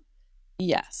normal,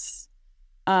 yes.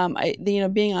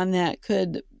 Being on that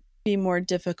could be more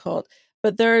difficult,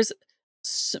 but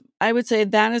I would say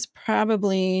that is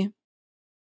probably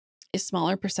a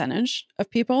smaller percentage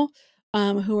of people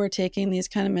who are taking these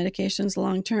kind of medications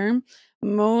long term.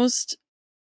 Most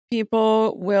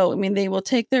people will, I mean, they will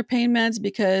take their pain meds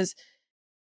because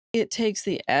it takes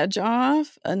the edge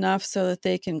off enough so that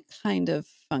they can kind of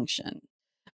function,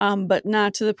 but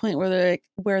not to the point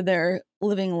where they're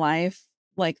living life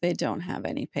like they don't have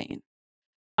any pain.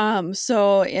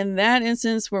 So in that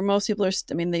instance, where most people are,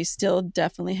 I mean, they still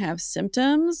definitely have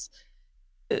symptoms.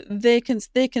 They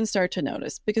can start to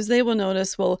notice because they will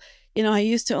notice. Well, I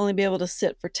used to only be able to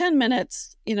sit for 10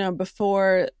 minutes,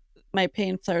 before my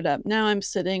pain flared up. Now I'm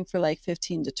sitting for like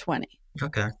 15 to 20.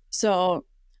 Okay. So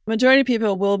majority of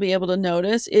people will be able to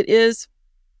notice. It is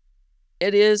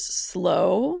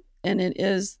slow and it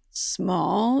is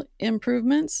small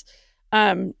improvements.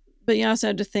 Um, but you also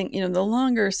have to think, the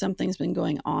longer something's been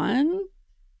going on,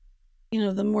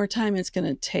 the more time it's going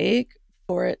to take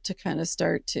for it to kind of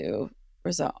start to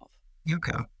resolve.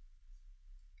 Okay.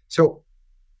 So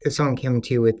if someone came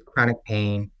to you with chronic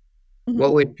pain, Mhm.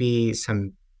 what would be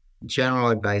some general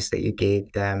advice that you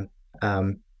gave them?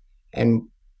 Um, and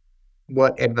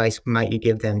what advice might you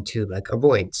give them to like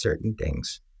avoid certain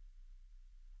things?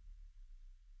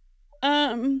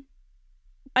 Um,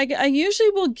 I usually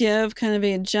will give kind of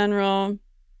a general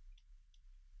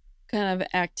kind of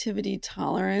activity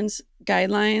tolerance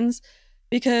guidelines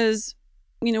because,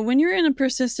 when you're in a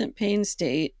persistent pain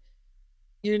state,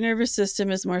 your nervous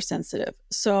system is more sensitive.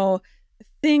 So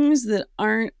things that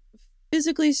aren't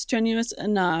physically strenuous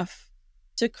enough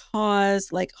to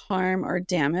cause like harm or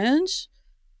damage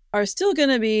are still going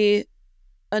to be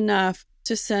enough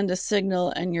to send a signal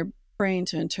and your brain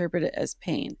to interpret it as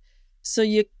pain. So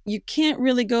you can't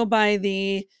really go by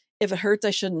the if it hurts I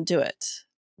shouldn't do it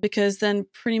because then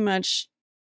pretty much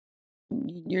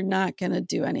you're not going to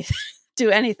do anything do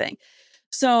anything.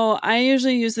 So I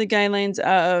usually use the guidelines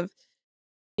of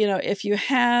if you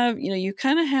have, you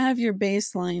kind of have your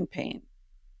baseline pain.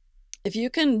 If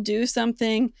you can do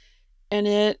something and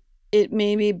it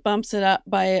maybe bumps it up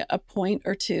by a point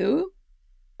or two,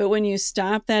 but when you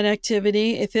stop that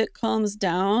activity, if it calms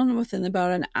down within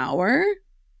about an hour,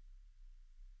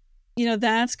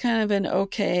 that's kind of an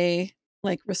okay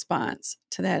like response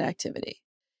to that activity.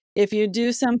 If you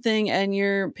do something and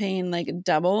your pain like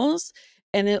doubles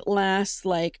and it lasts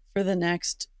like for the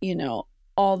next,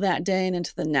 all that day and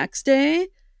into the next day,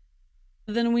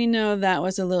 then we know that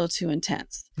was a little too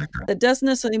intense. Okay. That doesn't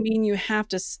necessarily mean you have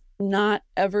to not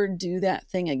ever do that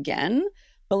thing again.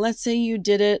 But let's say you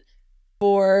did it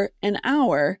for an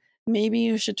hour, maybe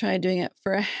you should try doing it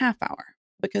for a half hour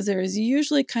because there is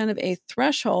usually kind of a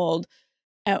threshold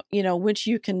at, which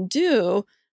you can do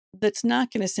that's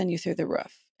not going to send you through the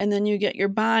roof. And then you get your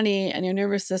body and your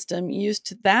nervous system used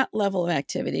to that level of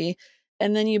activity.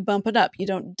 And then you bump it up. You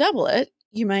don't double it.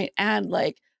 You might add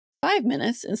like 5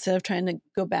 minutes instead of trying to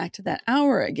go back to that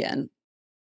hour again.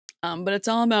 But it's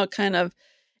all about kind of,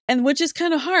 and which is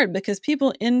kind of hard because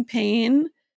people in pain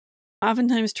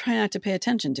oftentimes try not to pay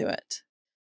attention to it.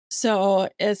 So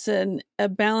it's a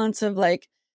balance of like,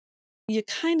 you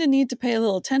kind of need to pay a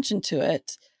little attention to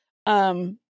it.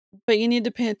 Um, but you need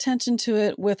to pay attention to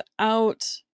it without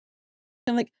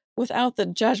kind of like without the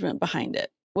judgment behind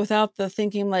it. without the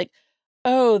thinking like,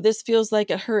 oh, this feels like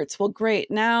it hurts. Well, great.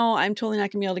 Now I'm totally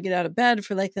not gonna be able to get out of bed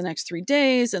for like the next 3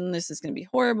 days, and this is gonna be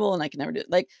horrible, and I can never do it.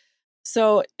 Like,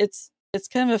 so it's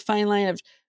kind of a fine line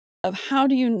of how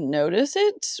do you notice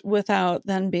it without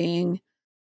then being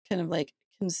kind of like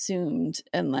consumed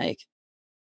and like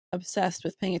obsessed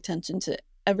with paying attention to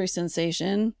every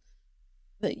sensation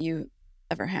that you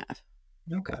ever have.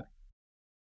 Okay.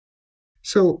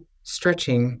 So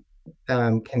stretching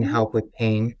can Mhm. help with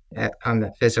pain on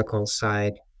the physical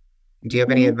side. Do you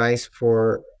have any Mhm. advice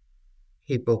for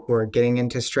people who are getting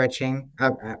into stretching?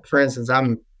 For instance,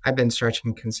 I've been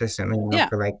stretching consistently now Yeah.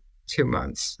 for like 2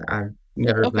 months. I've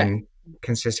never Okay. been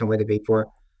consistent with it before.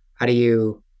 How do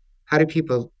you, how do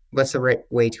people, what's the right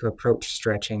way to approach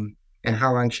stretching? And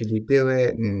how long should you do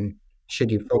it? And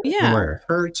should you focus on Yeah. where it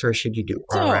hurts or should you do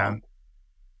all So, around?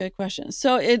 good question.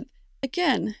 So it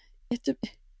again, it de-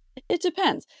 it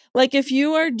depends. Like if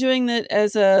you are doing that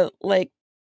as a like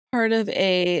part of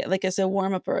a like as a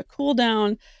warm up or a cool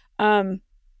down um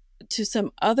to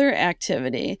some other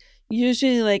activity,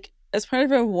 usually like as part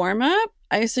of a warm up,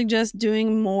 I suggest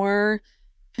doing more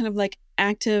kind of like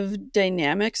active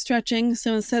dynamic stretching.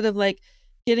 So instead of like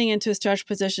getting into a stretch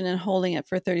position and holding it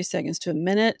for 30 seconds to a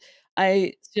minute,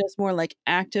 I suggest more like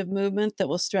active movement that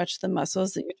will stretch the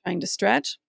muscles that you're trying to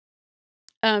stretch.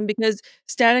 Because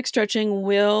static stretching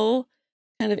will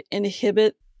kind of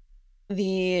inhibit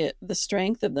the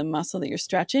strength of the muscle that you're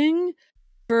stretching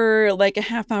for like a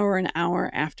half hour, an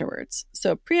hour afterwards.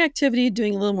 So pre-activity,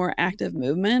 doing a little more active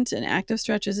movement and active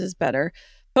stretches is better.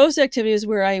 Post-activity is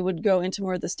where I would go into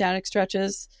more of the static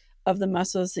stretches of the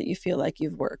muscles that you feel like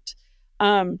you've worked.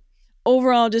 Um,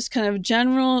 Overall, just kind of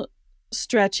general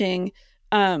stretching.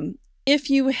 If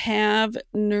you have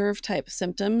nerve type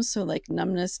symptoms, so like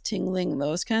numbness, tingling,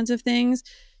 those kinds of things,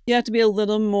 you have to be a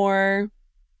little more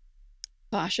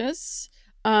cautious,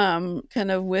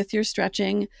 kind of with your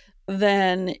stretching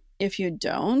than if you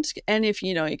don't. And if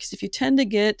you know, because if you tend to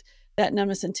get that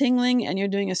numbness and tingling and you're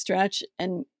doing a stretch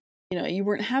and you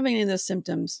weren't having any of those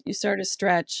symptoms, you start to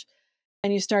stretch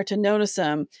and you start to notice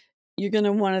them, you're going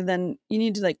to want to then you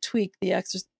need to like tweak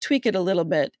it a little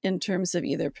bit in terms of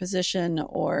either position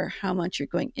or how much you're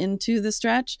going into the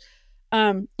stretch.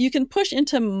 You can push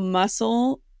into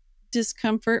muscle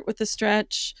discomfort with the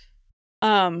stretch.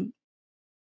 Um,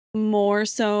 More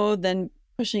so than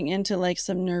pushing into, like,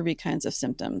 some nervy kinds of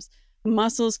symptoms.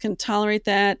 Muscles can tolerate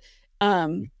that,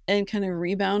 and kind of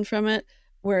rebound from it,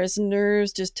 whereas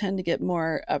nerves just tend to get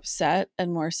more upset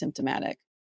and more symptomatic.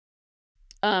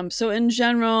 So in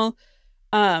general,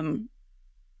 um,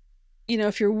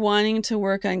 if you're wanting to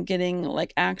work on getting,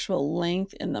 like, actual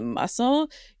length in the muscle,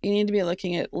 you need to be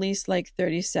looking at least, like,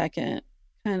 30-second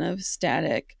kind of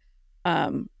static,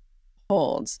 um,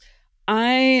 holds.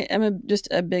 I am just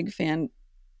a big fan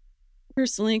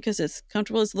personally because it's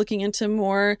comfortable is looking into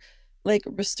more like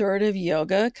restorative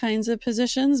yoga kinds of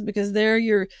positions because there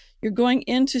you're going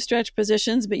into stretch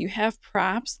positions but you have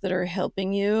props that are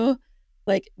helping you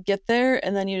like get there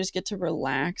and then you just get to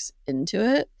relax into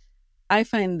it. I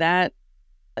find that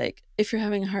like if you're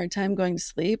having a hard time going to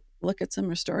sleep, look at some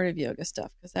restorative yoga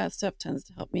stuff because that stuff tends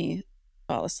to help me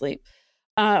fall asleep.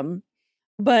 um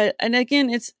but and again,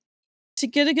 it's to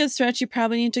get a good stretch you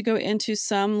probably need to go into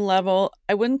some level,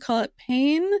 I wouldn't call it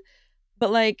pain,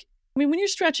 but, like, I mean, when you're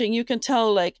stretching, you can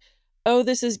tell, like, "Oh,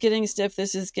 this is getting stiff,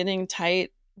 this is getting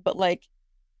tight," but, like,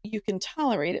 you can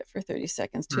tolerate it for 30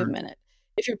 seconds to a Hmm. minute.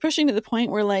 If you're pushing to the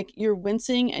point where, like, you're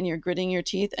wincing and you're gritting your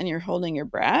teeth and you're holding your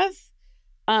breath,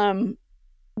 um,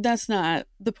 that's not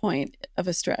the point of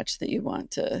a stretch that you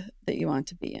want to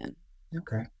be in.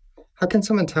 Okay. How can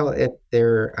someone tell if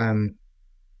they're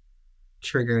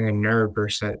triggering a nerve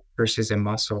versus a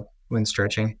muscle when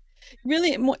stretching?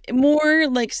 Really, more,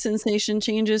 like, sensation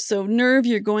changes, so nerve,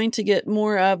 you're going to get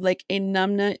more of, like, a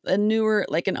numbness, a newer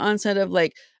like, an onset of,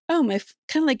 like, "Oh, my"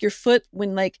 kinda like your foot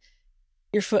when, like,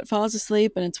 your foot falls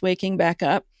asleep and it's waking back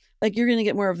up, like, you're gonna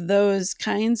get more of those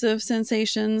kinds of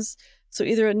sensations. So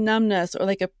either a numbness or,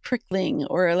 like, a prickling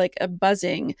or, like, a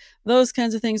buzzing. Those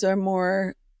kinds of things are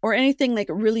more or anything, like,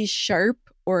 really sharp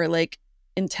or, like,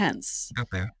 intense,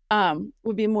 Okay.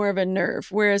 would be more of a nerve,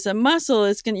 whereas a muscle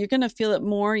is gonna you're gonna feel it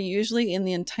more usually in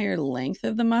the entire length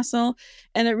of the muscle,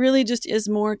 and it really just is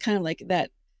more kind of like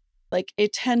that, like,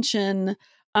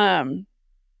 um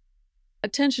a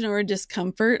tension or a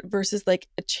discomfort versus like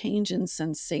a change in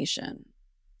sensation.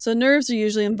 So nerves are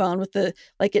usually involved with the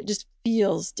like it just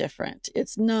feels different.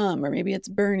 It's numb or maybe it's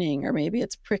burning or maybe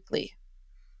it's prickly.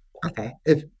 Okay.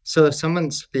 If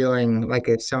someone's feeling like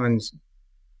if someone's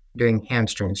doing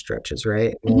hamstring stretches,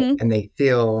 right? Mhm. And they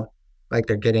feel like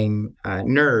they're getting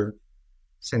nerve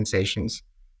sensations.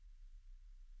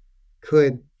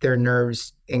 could their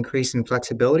nerves increase in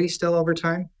flexibility still over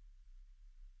time?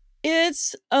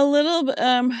 It's a little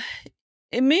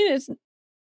it made it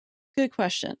good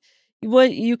question.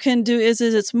 What you can do is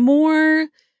it's more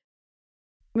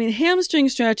I mean, hamstring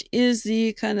stretch is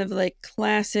the kind of like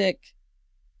classic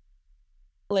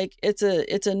like it's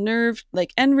a nerve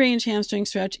like end range hamstring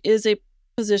stretch is a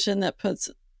position that puts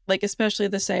like especially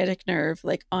the sciatic nerve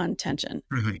like on tension.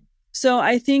 Mhm. So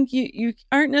I think you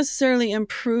aren't necessarily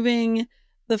improving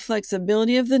the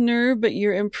flexibility of the nerve, but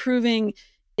you're improving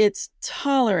its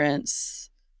tolerance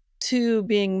to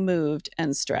being moved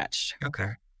and stretched.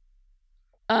 Okay.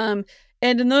 Um,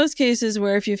 and in those cases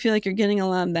where if you feel like you're getting a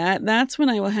lot of that, that's when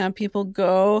I will have people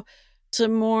go to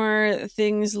more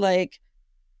things like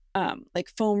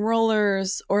foam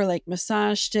rollers or like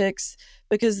massage sticks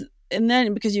because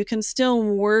you can still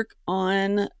work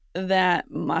on that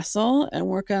muscle and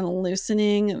work on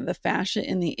loosening the fascia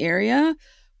in the area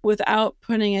without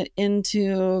putting it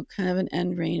into kind of an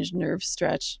end range nerve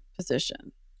stretch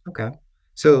position. Okay.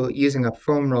 So using a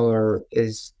foam roller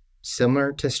is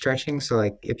similar to stretching. So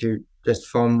like if you're just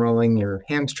foam rolling your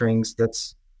hamstrings,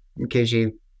 that's gives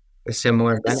you a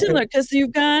similar It's benefit. similar because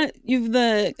you've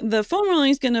the foam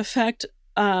rolling is going to affect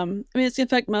I mean it's going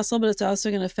to affect muscle, but it's also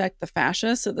going to affect the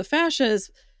fascia. So the fascia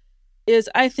is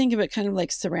I think of it kind of like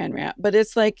saran wrap, but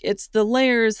it's like it's the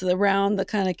layers around that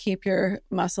kind of keep your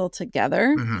muscle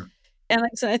together. Hmm. And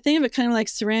like I said, I think of it kind of like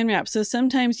saran wrap. So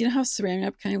sometimes you know how saran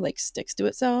wrap kind of like sticks to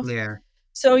itself. Yeah.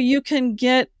 So you can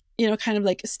get, you know, kind of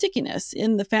like a stickiness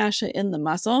in the fascia in the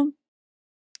muscle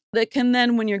that can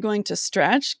then when you're going to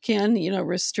stretch can, you know,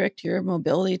 restrict your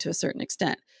mobility to a certain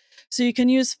extent. So you can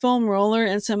use foam roller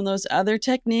and some of those other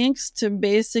techniques to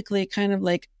basically kind of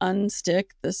like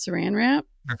unstick the saran wrap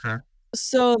Okay.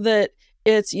 so that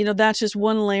it's, you know, that's just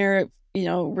one layer of, you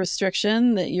know,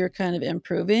 restriction that you're kind of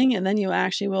improving. And then you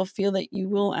actually will feel that you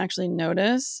will actually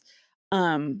notice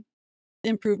um,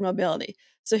 improved mobility.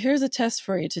 So here's a test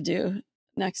for you to do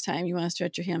next time you want to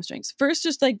stretch your hamstrings. First,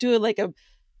 just like do it like a,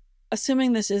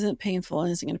 assuming this isn't painful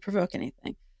and isn't going to provoke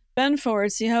anything. Bend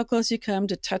forward, see how close you come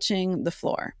to touching the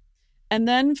floor. And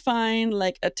then find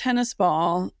like a tennis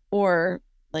ball or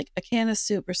like a can of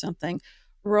soup or something.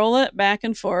 Roll it back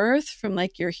and forth from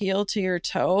like your heel to your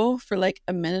toe for like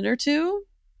a minute or two.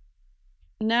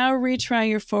 Now retry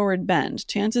your forward bend.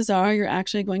 Chances are you're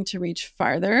actually going to reach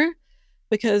farther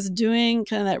because doing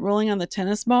kind of that rolling on the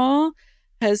tennis ball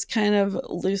has kind of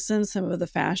loosened some of the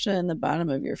fascia in the bottom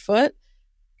of your foot.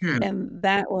 Hmm. And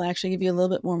that will actually give you a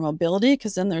little bit more mobility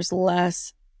because then there's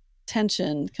less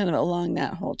tension kind of along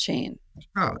that whole chain.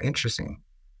 Oh, interesting.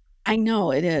 I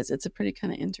know it is. It's a pretty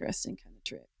kind of interesting kind of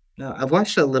trick. No, I've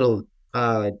watched a little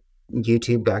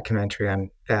YouTube documentary on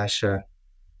fascia.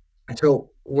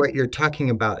 So what you're talking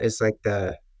about is like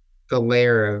the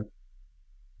layer of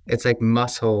it's like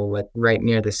muscle like right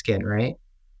near the skin, right?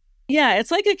 Yeah,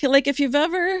 it's like a like if you've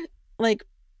ever like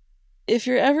if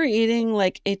you're ever eating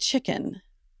like a chicken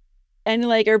and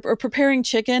like or preparing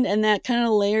chicken and that kind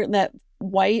of layer that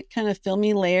white kind of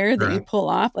filmy layer that you Right. pull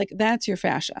off, like that's your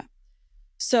fascia.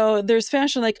 So there's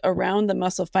fascia like around the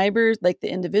muscle fibers, like the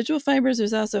individual fibers.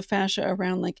 There's also fascia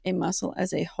around like a muscle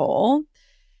as a whole.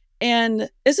 And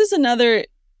this is another,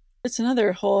 it's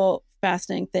another whole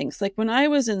fascinating thing. So like when I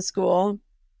was in school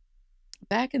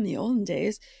back in the olden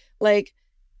days, like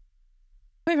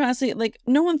quite honestly, like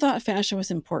no one thought fascia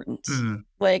was important. Mm.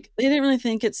 Like they didn't really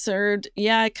think it served,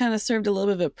 yeah, it kind of served a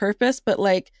little bit of a purpose, but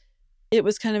like it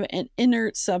was kind of an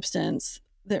inert substance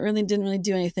that really didn't really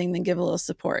do anything than give a little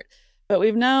support. But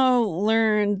we've now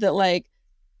learned that like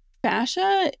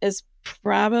fascia is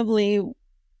probably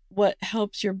what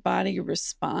helps your body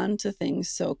respond to things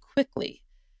so quickly.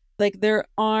 Like there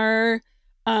are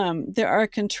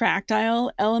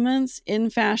contractile elements in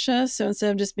fascia. So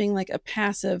instead of just being like a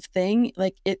passive thing,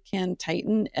 like it can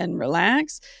tighten and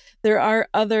relax. There are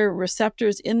other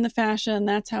receptors in the fascia, and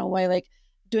that's how why like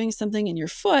doing something in your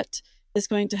foot is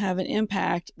going to have an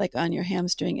impact like on your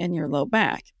hamstring and your low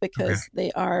back Okay. because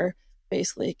they are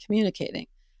basically communicating.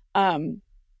 Um,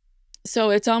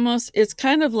 so it's almost it's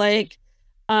kind of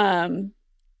um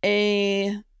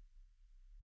a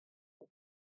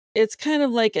it's kind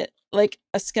of like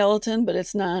a skeleton, but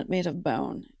it's not made of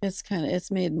bone. It's kind of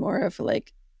it's made more of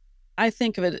like I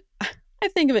think of it I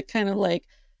think of it kind of like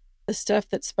the stuff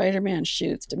that Spider-Man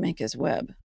shoots to make his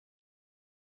web.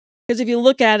 Because if you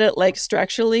look at it like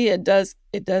structurally, it does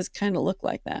kind of look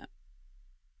like that.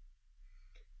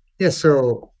 Yeah,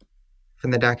 so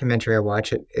from the documentary I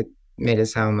watched, it made it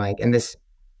sound like, and this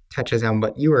touches on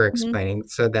what you were Mhm. explaining,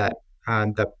 so that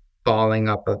the balling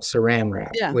up of saran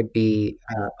wrap Yeah. would be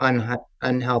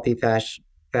unhealthy fascia,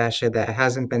 fascia that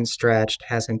hasn't been stretched,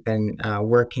 hasn't been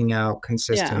working out Yeah.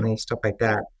 consistently, stuff like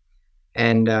that.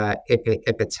 And if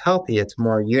it's healthy, it's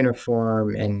more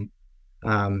uniform and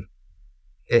um,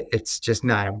 it's just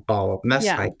not a ball of mess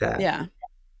Yeah. like that. Yeah.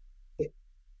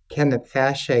 Can the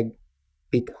fascia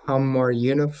become more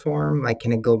uniform? Like,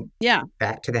 can it go Yeah.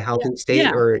 back to the healthy state,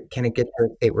 Yeah. or can it get to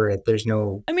a state where there's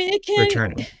no I mean, it can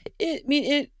returning? it I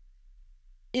mean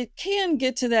it can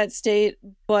get to that state,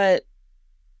 but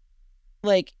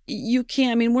like you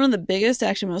can't. I mean, one of the biggest,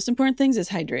 actually most important things is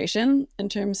hydration in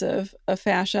terms of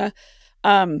fascia.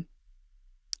 Um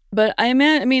But I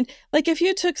mean, like if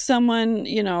you took someone,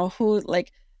 who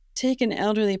like take an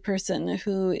elderly person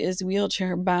who is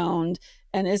wheelchair bound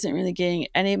and isn't really getting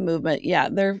any movement, yeah,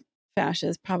 their fascia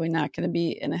is probably not going to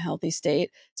be in a healthy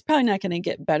state. It's probably not going to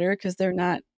get better because they're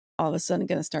not all of a sudden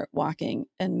going to start walking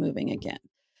and moving again.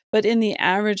 But in the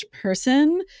average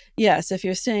person, yes, if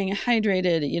you're staying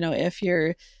hydrated, if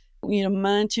you're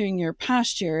monitoring your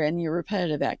posture and your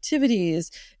repetitive activities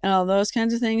and all those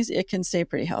kinds of things, it can stay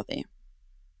pretty healthy.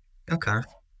 Okay.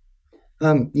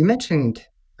 You mentioned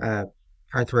uh,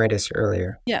 arthritis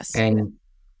earlier, Yes. and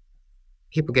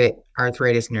people get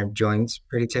arthritis in their joints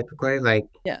pretty typically, like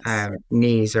Yes.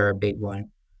 knees are a big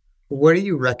one. What do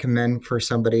you recommend for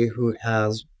somebody who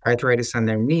has arthritis on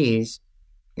their knees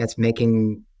that's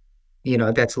making,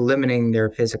 that's limiting their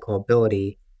physical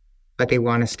ability, but they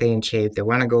want to stay in shape, they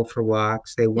want to go for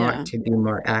walks, they want Yeah. to be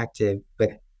more active,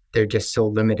 but they're just so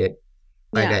limited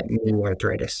by Yeah. that knee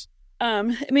arthritis? I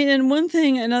mean, and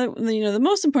the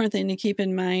most important thing to keep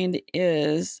in mind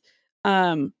is,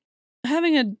 um,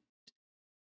 having a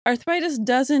arthritis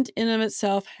doesn't in of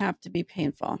itself have to be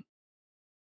painful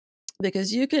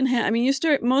because you can have, I mean,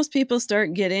 most people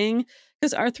start getting,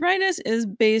 because arthritis is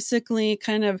basically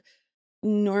kind of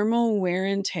normal wear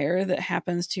and tear that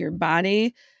happens to your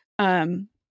body, um,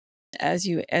 as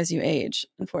you age,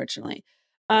 unfortunately.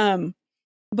 Um,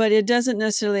 but it doesn't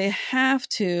necessarily have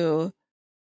to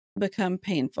become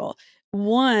painful.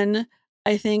 One,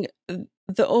 I think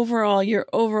your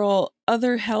overall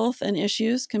other health and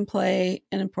issues can play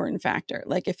an important factor.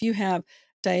 Like if you have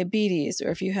diabetes or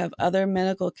if you have other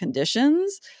medical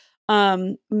conditions,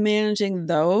 managing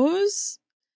those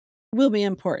will be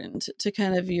important to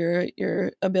kind of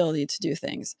your ability to do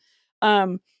things.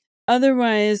 Um,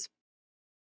 Otherwise,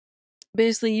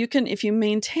 basically you can, if you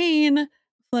maintain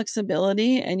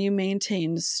flexibility and you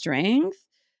maintain strength,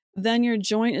 then your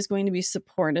joint is going to be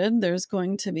supported. There's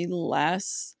going to be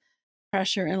less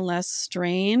pressure and less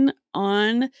strain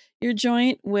on your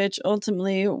joint, which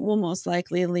ultimately will most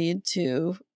likely lead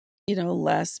to,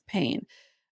 less pain.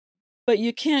 But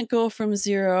you can't go from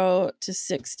 0 to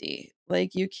 60.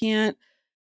 Like you can't,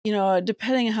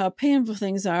 depending on how painful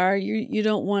things are, you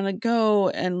don't wanna go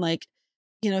and, like,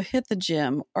 hit the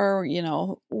gym or,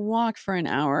 walk for an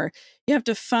hour. You have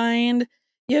to find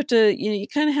you have to you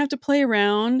kinda have to play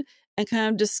around and kind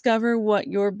of discover what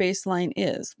your baseline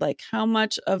is. Like, how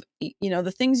much of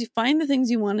the things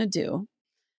you wanna do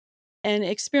and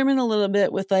experiment a little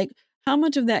bit with, like, how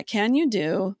much of that can you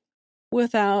do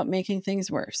without making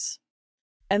things worse?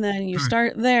 And then you Hmm.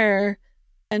 start there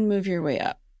and move your way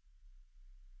up.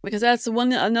 Because that's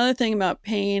another thing about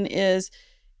pain is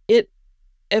it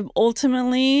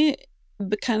ultimately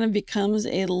kind of becomes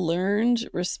a learned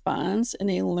response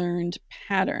and a learned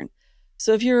pattern.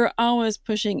 So if you're always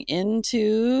pushing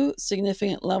into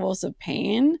significant levels of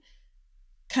pain,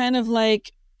 kind of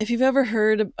like if you've ever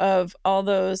heard of all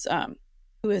those,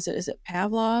 who is it? Is it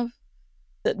Pavlov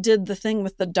that did the thing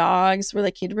with the dogs where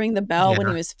like he'd ring the bell when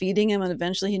he Yeah. was feeding him and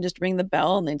eventually he'd just ring the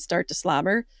bell and they'd start to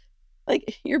slobber?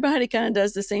 Like your body kind of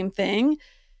does the same thing.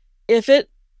 If it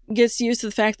gets used to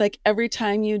the fact, like, every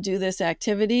time you do this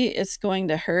activity, it's going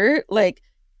to hurt, like,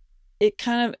 it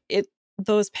kind of it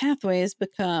those pathways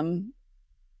become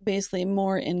basically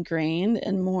more ingrained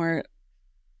and more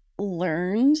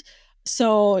learned.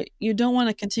 So, you don't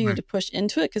wanna continue Right. to push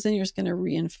into it because then you're just gonna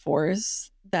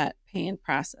reinforce that pain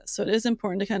process. So, it is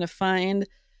important to kind of find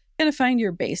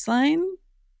your baseline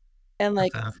and,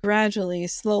 like, Okay. gradually,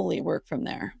 slowly work from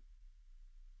there.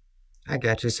 I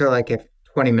got you. So, like, if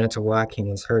 20 minutes of walking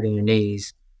is hurting your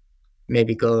knees,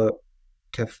 maybe go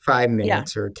to five Yeah.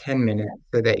 minutes or 10 minutes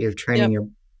so that you're training Yep.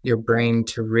 your brain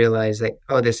to realize that,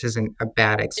 oh, this isn't a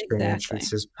bad experience. Exactly.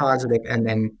 This is positive. And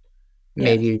then Yes.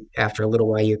 maybe after a little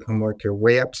while, you can work your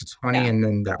way up to 20 Yeah. and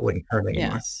then that wouldn't hurt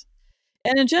anymore. Yes.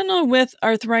 And in general, with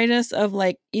arthritis of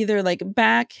like either like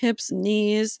back, hips,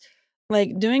 knees,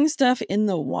 like doing stuff in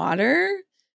the water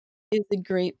is a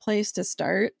great place to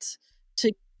start to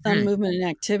get some Hmm. movement and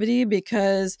activity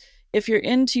because if you're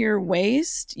into your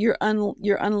waist, you're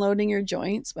unloading your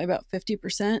joints by about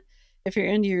 50%. If you're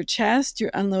into your chest,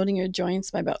 you're unloading your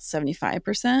joints by about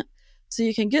 75%. So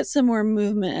you can get some more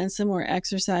movement and some more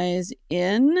exercise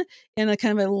in a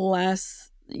kind of a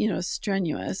less,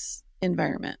 strenuous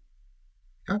environment.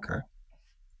 Okay.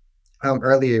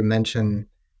 Earlier you mentioned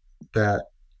that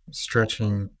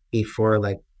stretching before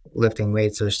like lifting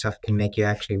weights or stuff can make you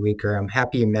actually weaker. I'm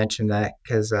happy you mentioned that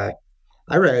because I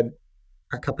read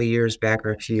a couple of years back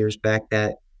or a few years back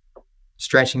that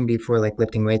stretching before like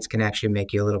lifting weights can actually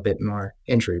make you a little bit more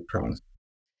injury prone.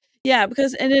 Yeah,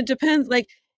 because and it depends, like,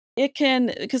 it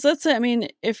can because let's say, I mean,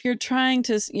 if you're trying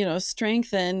to,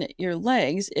 strengthen your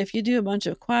legs, if you do a bunch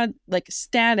of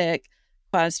static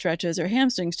quad stretches or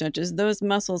hamstring stretches, those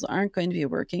muscles aren't going to be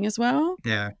working as well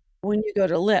Yeah. when you go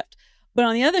to lift. But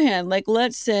on the other hand, like,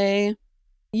 let's say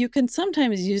you can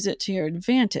sometimes use it to your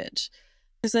advantage.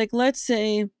 It's like, let's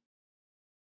say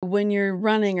when you're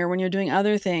running or when you're doing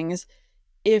other things,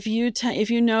 if you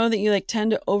know that you, like,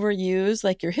 tend to overuse,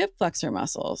 like, your hip flexor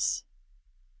muscles,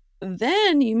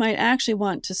 then you might actually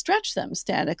want to stretch them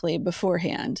statically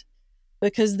beforehand,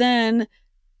 because then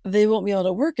they won't be able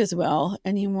to work as well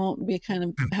and you won't be kind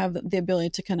of have the ability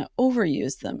to kind of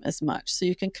overuse them as much. So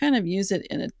you can kind of use it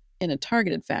in a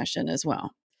targeted fashion as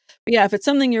well. But yeah, if it's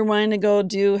something you're wanting to go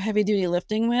do heavy duty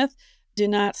lifting with, do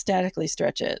not statically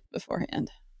stretch it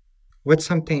beforehand. What's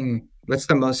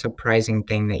the most surprising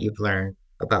thing that you've learned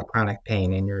about chronic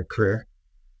pain in your career?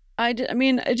 I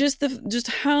mean, just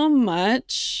how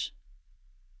much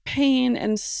pain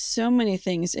and so many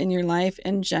things in your life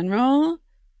in general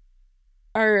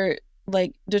are,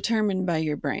 like, determined by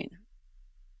your brain.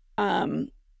 Um,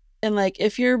 and, like,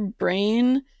 if your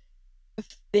brain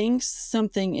thinks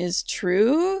something is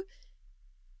true,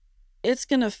 it's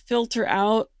gonna filter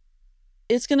out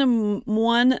it's gonna,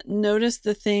 one, notice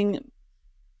the thing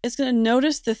it's gonna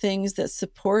notice the things that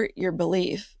support your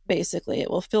belief, basically. It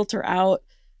will filter out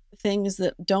things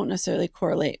that don't necessarily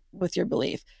correlate with your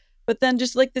belief. But then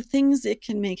just, like, the things it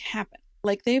can make happen.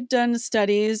 Like, they've done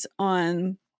studies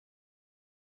on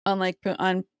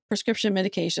prescription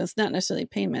medications, not necessarily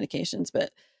pain medications,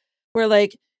 but where,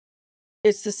 like,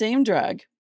 it's the same drug,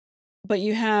 but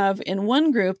you have in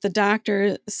one group, the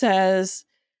doctor says,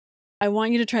 "I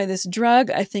want you to try this drug.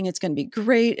 I think it's gonna be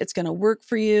great. It's gonna work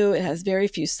for you. It has very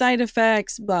few side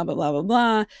effects, blah, blah, blah, blah,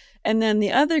 blah." And then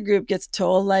the other group gets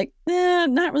told, like,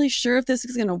 not really sure if this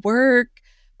is gonna work,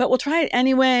 but we'll try it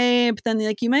anyway. But then,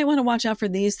 like, you might wanna watch out for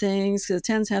these things because it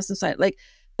tends to have some side, like,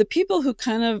 the people who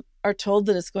kind of are told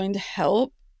that it's going to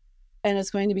help and it's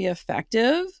going to be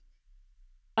effective,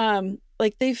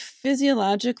 like, they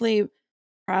physiologically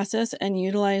process and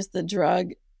utilize the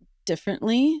drug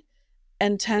differently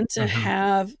and tend to Hmm.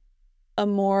 have a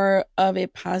more of a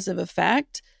positive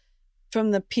effect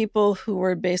from the people who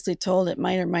were basically told it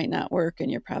might or might not work and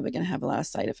you're probably gonna have a lot of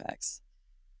side effects.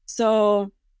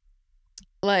 So,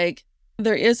 like,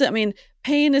 there is, I mean,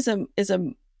 pain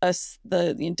the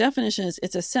definition is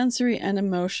it's a sensory and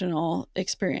emotional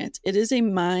experience. It is a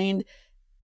mind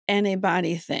and a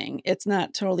body thing. It's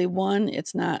not totally one,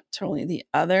 it's not totally the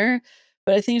other,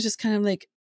 but I think it's just kind of like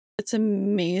it's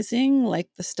amazing, like,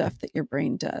 the stuff that your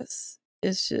brain does.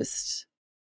 It's just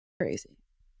crazy.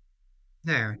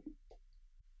 Yeah.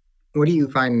 What do you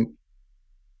find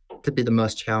to be the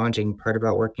most challenging part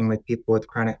about working with people with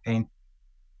chronic pain?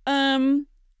 Um,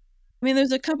 I mean,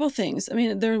 there's a couple things. I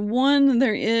mean,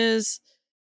 there is,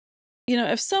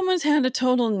 if someone's had a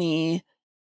total knee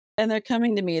and they're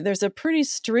coming to me, there's a pretty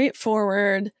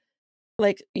straightforward,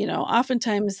 like,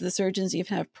 oftentimes the surgeons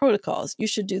even have protocols. You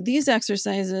should do these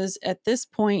exercises at this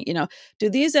point, do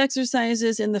these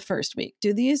exercises in the first week,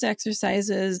 do these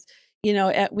exercises,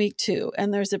 at week 2.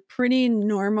 And there's a pretty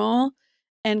normal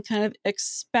and kind of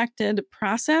expected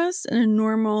process and a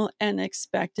normal and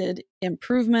expected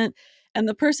improvement. And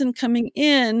the person coming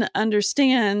in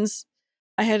understands,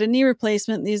 I had a knee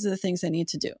replacement. These are the things I need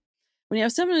to do. When you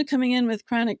have someone coming in with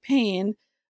chronic pain,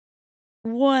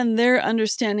 one, their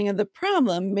understanding of the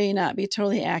problem may not be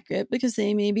totally accurate because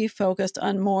they may be focused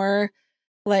on more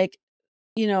like,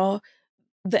 you know,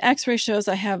 the x-ray shows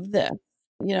I have this,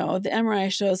 the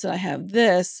MRI shows that I have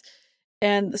this.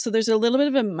 And so there's a little bit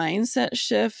of a mindset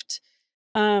shift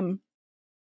um,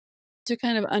 to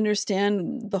kind of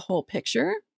understand the whole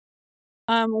picture,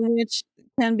 which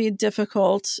can be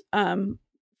difficult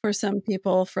for some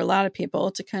people, for a lot of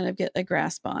people to kind of get a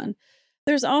grasp on.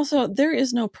 There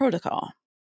is no protocol.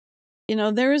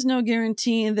 There is no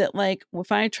guarantee that, like,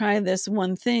 if I try this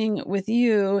one thing with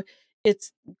you,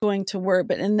 it's going to work,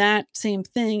 but and that same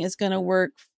thing is gonna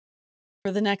work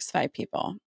for the next 5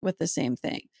 people with the same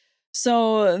thing.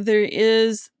 So,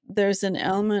 there's an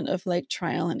element of, like,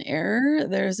 trial and error.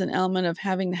 There's an element of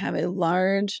having to have a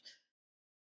large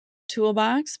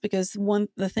toolbox, because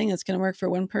the thing that's going to work for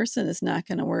one person is not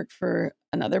going to work for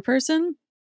another person.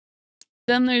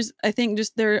 Then I think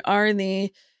just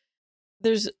there's,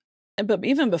 but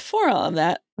even before all of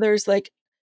that, there's like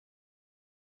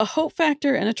a hope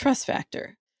factor and a trust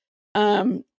factor.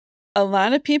 Um, a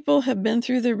lot of people have been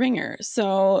through the ringer,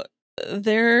 so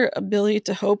their ability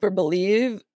to hope or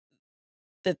believe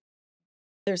that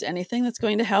there's anything that's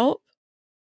going to help,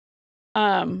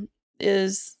 um,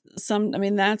 is I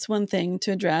mean, that's one thing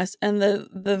to address. And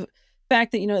the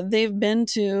fact that, they've been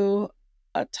to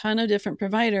a ton of different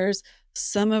providers,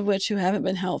 some of which who haven't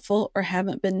been helpful or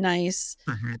haven't been nice.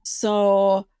 Mhm.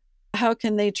 So how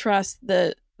can they trust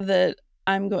that that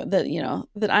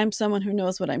I'm someone who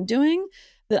knows what I'm doing,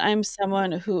 that I'm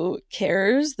someone who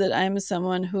cares, that I'm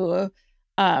someone who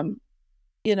um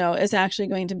is actually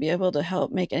going to be able to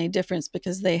help make any difference,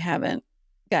 because they haven't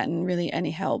gotten really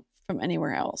any help from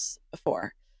anywhere else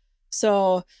before.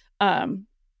 So,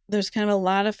 there's kind of a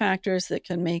lot of factors that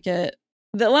can make it,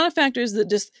 a lot of factors that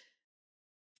just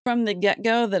from the get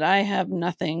go that I have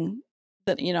nothing,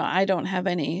 that, I don't have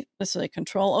any necessarily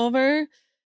control over,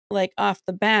 like off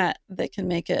the bat, that can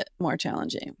make it more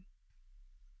challenging.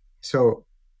 So,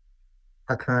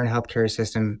 our current healthcare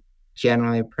system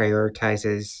generally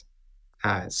prioritizes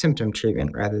symptom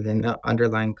treatment rather than the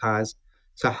underlying cause.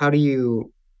 So, how do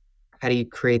you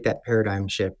create that paradigm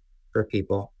shift for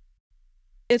people?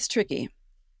 It's tricky.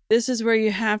 This is where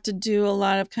you have to do a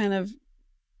lot of kind of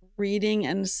reading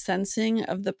and sensing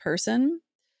of the person.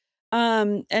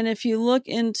 And if you look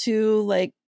into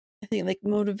like, I think like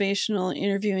motivational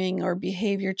interviewing or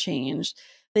behavior change,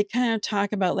 they kind of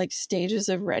talk about like stages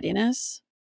of readiness.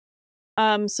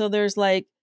 So there's like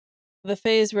the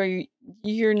phase where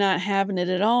you're not having it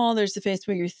at all. There's the phase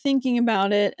where you're thinking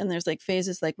about it, and there's like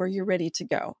phases like where you're ready to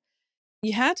go.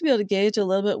 You have to be able to gauge a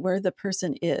little bit where the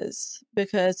person is,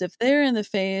 because if they're in the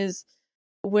phase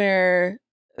where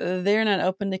they're not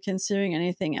open to considering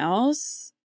anything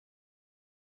else,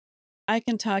 I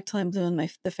can talk till I'm blue in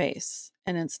the face,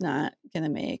 and it's not gonna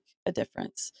make a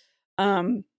difference.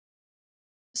 Um,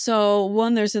 so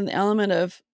one, there's an element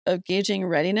of gauging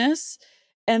readiness,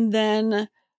 and then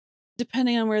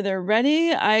depending on where they're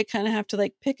ready, I kinda have to,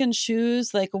 like, pick and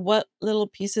choose, like, what little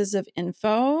pieces of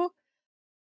info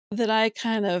that I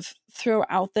kind of throw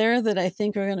out there that I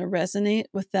think are gonna resonate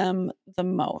with them the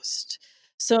most.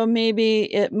 So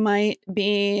maybe it might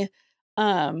be,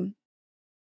 um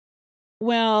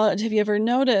well, have you ever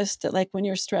noticed that, like, when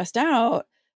you're stressed out,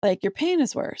 like, your pain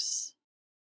is worse?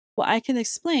 Well, I can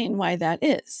explain why that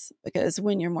is, because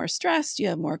when you're more stressed, you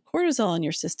have more cortisol in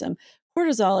your system.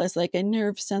 Cortisol is like a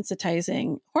nerve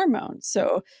sensitizing hormone.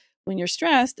 So when you're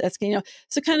stressed,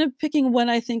 so kind of picking what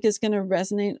I think is going to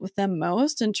resonate with them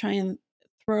most, and try and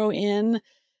throw in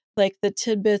like the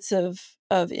tidbits of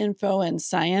info and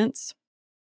science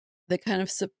that kind of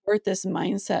support this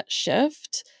mindset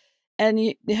shift. And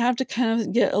you have to kind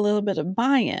of get a little bit of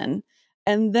buy-in,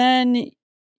 and then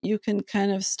you can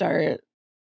kind of start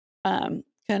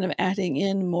kind of adding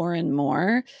in more and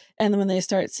more. And then when they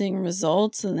start seeing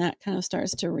results, and that kind of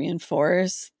starts to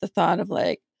reinforce the thought of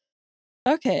like,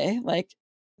 okay, like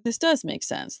this does make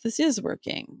sense. This is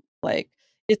working. Like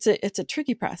it's a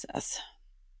tricky process.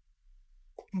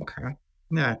 Okay.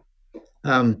 Yeah.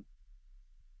 Um,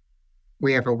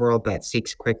 we have a world that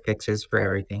seeks quick fixes for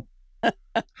everything.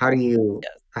 How do you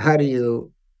Yes. how do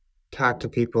you talk to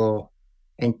people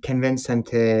and convince them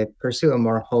to pursue a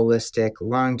more holistic,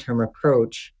 long-term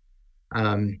approach,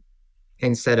 um,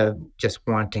 instead of just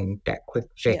wanting that quick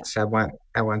Yeah. fix? I want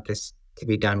this to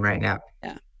be done right now.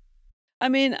 Yeah. I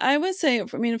mean, I would say,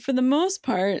 for the most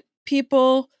part,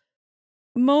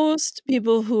 most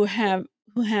people who have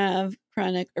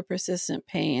chronic or persistent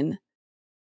pain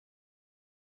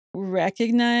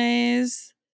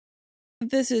recognize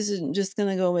this isn't just going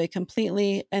to go away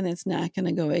completely, and it's not going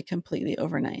to go away completely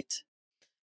overnight.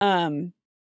 Um,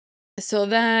 so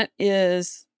that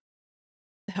is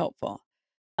helpful.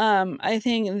 I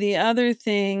think the other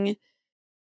thing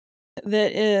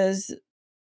that is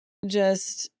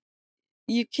just,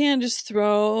 you can't just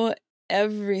throw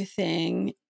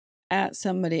everything at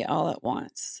somebody all at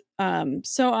once.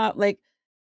 Like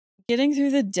getting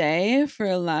through the day for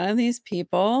a lot of these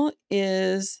people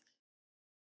is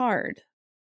hard.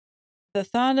 The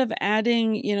thought of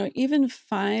adding, even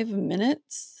 5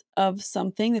 minutes of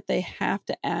something that they have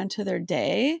to add to their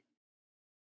day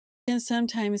can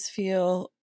sometimes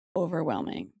feel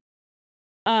overwhelming.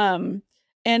 Um,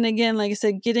 and again, like I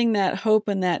said, getting that hope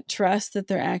and that trust that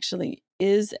there actually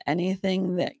is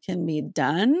anything that can be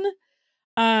done.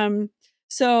 Um,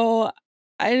 so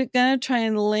I gotta try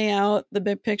and lay out the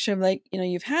big picture of like,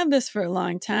 you've had this for a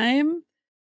long time.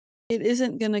 It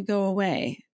isn't gonna go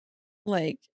away.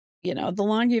 Like, the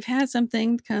longer you've had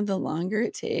something, kind of the longer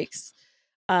it takes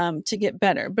to get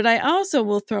better. But I also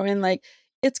will throw in like,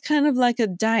 it's kind of like a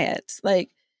diet.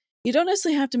 Like, you don't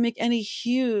necessarily have to make any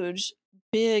huge,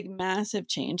 big, massive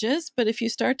changes. But if you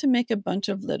start to make a bunch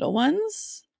of little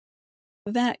ones,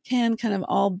 that can kind of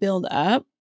all build up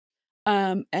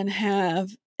and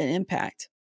have an impact.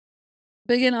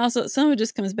 But again, also, some of it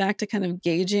just comes back to kind of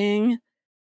gauging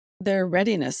their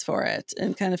readiness for it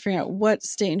and kind of figuring out what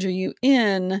stage are you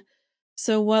in.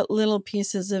 So, what little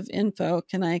pieces of info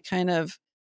can I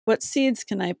what seeds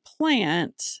can I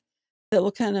plant that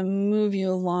will kind of move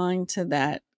you along to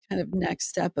that kind of next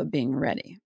step of being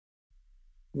ready?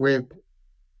 With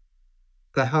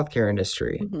the healthcare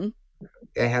industry, hmm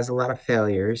it has a lot of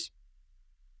failures.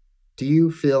 Do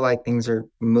you feel like things are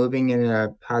moving in a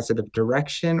positive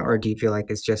direction, or do you feel like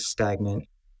it's just stagnant?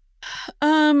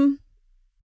 Um,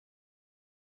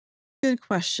 Good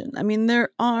question. I mean, there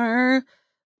are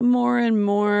more and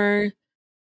more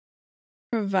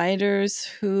providers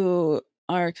who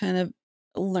are kind of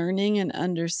learning and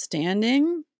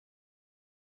understanding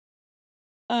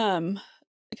um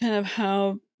kind of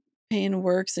how pain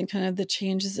works and kind of the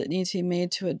changes that need to be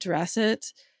made to address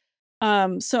it.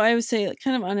 So I would say like,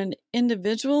 kind of on an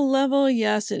individual level,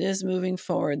 yes, it is moving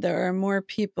forward. There are more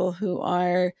people who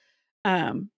are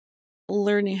um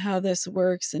learning how this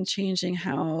works and changing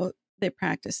how they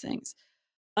practice things.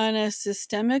 On a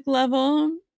systemic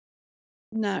level,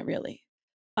 not really.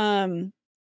 Um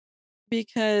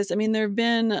because I mean there've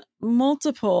been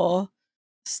multiple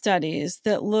studies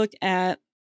that look at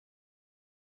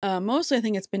mostly I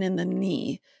think it's been in the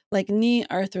knee, like knee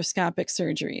arthroscopic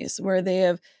surgeries where they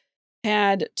have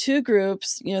had two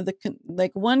groups,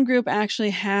 like one group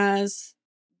actually has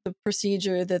the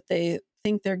procedure that they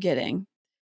think they're getting.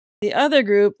 The other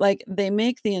group, like they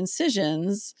make the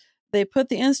incisions, they put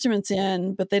the instruments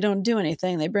in, but they don't do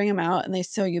anything. They bring them out and they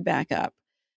sew you back up.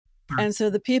 And so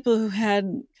the people who had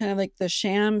kind of like the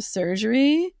sham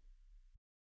surgery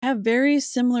have very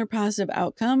similar positive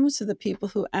outcomes to the people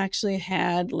who actually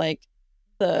had like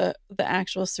the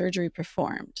actual surgery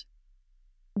performed.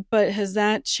 But has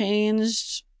that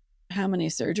changed how many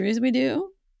surgeries we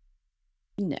do?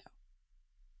 No.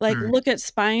 Like Hmm. look at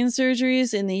spine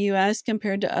surgeries in the US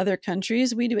compared to other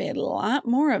countries, we do a lot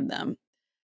more of them.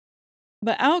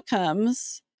 But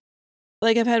outcomes,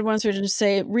 like I've had one surgeon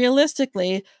say,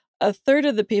 realistically, a third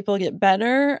of the people get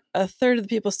better, a third of the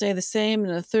people stay the same,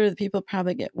 and a third of the people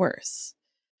probably get worse.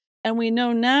 And we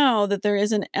know now that there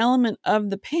is an element of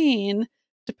the pain,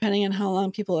 depending on how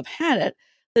long people have had it,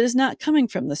 that is not coming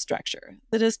from the structure,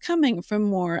 that is coming from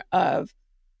more of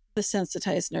the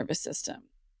sensitized nervous system.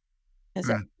 Has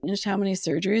that Hmm. changed how many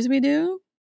surgeries we do?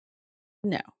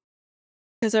 No.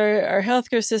 Because our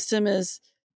healthcare system is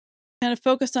kind of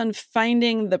focused on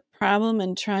finding the problem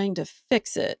and trying to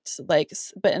fix it.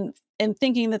 And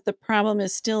thinking that the problem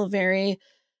is still very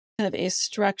kind of a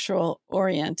structural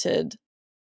oriented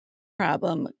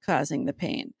problem causing the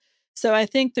pain. So I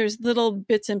think there's little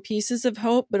bits and pieces of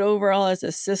hope, but overall as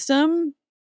a system,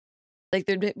 like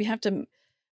we have to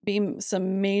be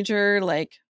some major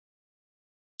like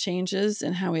changes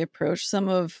in how we approach some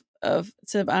of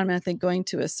instead of automatically going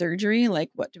to a surgery, like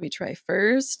what do we try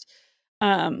first?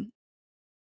 Um,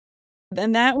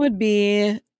 then that would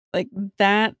be like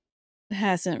that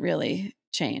hasn't really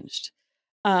changed.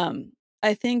 Um,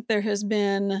 I think there has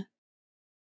been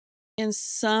in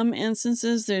some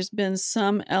instances there's been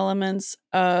some elements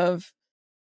of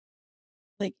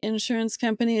like insurance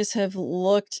companies have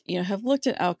looked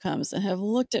at outcomes and have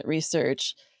looked at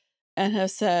research and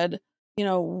have said,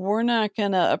 we're not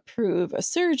going to approve a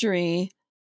surgery,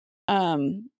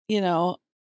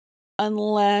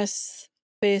 unless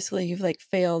basically you've like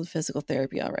failed physical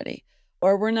therapy already,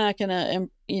 or we're not going to,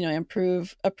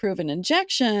 approve an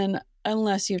injection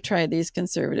unless you've tried these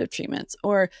conservative treatments,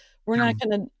 or we're not Hmm.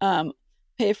 going to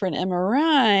pay for an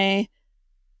MRI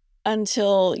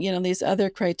until these other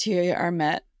criteria are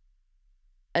met.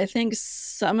 I think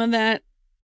some of that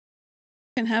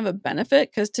can have a benefit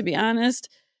because, to be honest,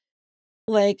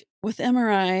 like with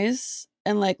MRIs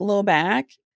and like low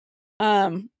back,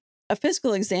 um, a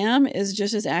physical exam is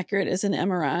just as accurate as an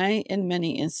MRI in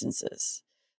many instances.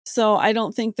 So I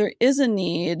don't think there is a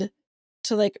need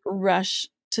to like rush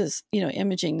to,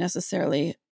 imaging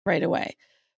necessarily right away.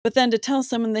 But then to tell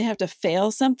someone they have to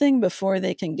fail something before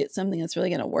they can get something that's really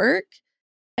going to work,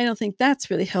 I don't think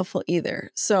that's really helpful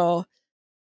either. So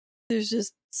there's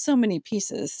just so many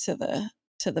pieces to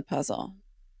the puzzle.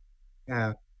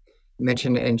 Yeah.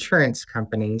 mentioned insurance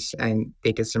companies, and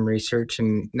they did some research,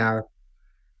 and now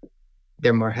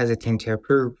they're more hesitant to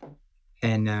approve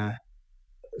and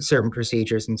certain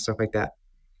procedures and stuff like that.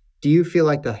 Do you feel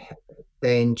like the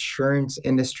insurance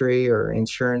industry or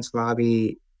insurance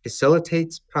lobby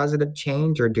facilitates positive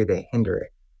change, or do they hinder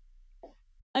it?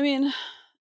 I mean,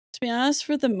 to be honest,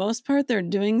 for the most part, they're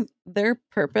doing their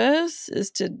purpose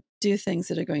is to do things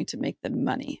that are going to make them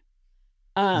money.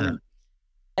 Yeah. Um,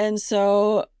 and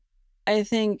so I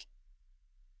think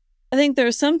there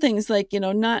are some things like,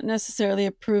 not necessarily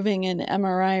approving an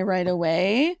MRI right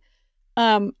away,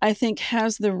 I think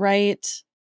has the right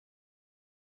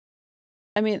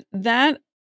I mean, that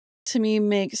to me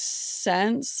makes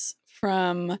sense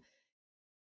from,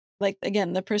 like,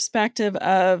 again, the perspective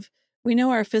of we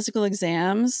know our physical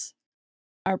exams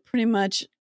are pretty much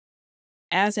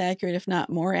as accurate, if not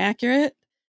more accurate,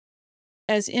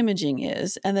 as imaging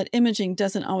is, and that imaging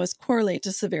doesn't always correlate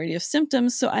to severity of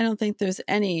symptoms, so I don't think there's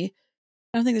any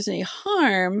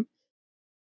harm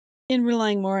in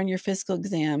relying more on your physical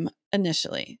exam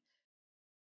initially.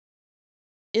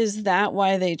 Is that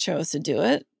why they chose to do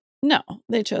it? No,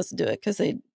 they chose to do it because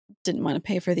they didn't wanna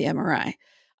pay for the MRI.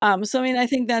 So, I mean, I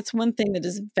think that's one thing that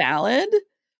is valid,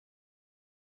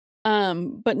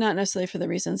 but not necessarily for the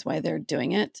reasons why they're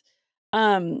doing it.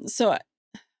 So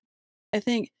I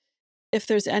think if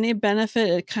there's any benefit,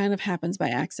 it kind of happens by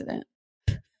accident.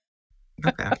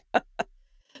 Okay.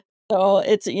 So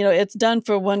it's done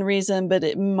for one reason, but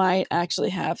it might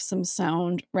actually have some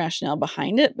sound rationale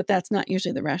behind it, but that's not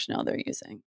usually the rationale they're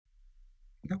using.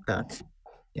 Okay.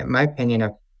 Yeah, my opinion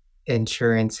of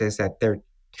insurance is that they're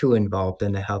too involved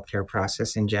in the healthcare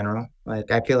process in general. Like,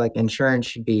 I feel like insurance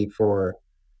should be for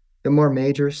the more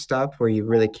major stuff where you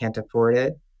really can't afford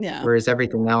it, Yeah, whereas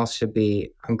everything else should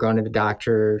be, I'm going to the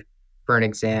doctor for an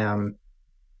exam.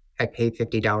 I pay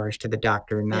 $50 to the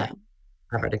doctor, not yeah,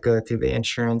 having to go through the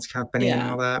insurance company and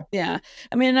yeah, all that. yeah.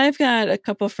 I mean, I've got a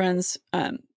couple friends,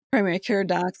 primary care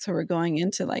docs who are going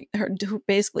into, like, who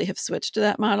basically have switched to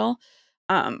that model,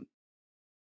 um,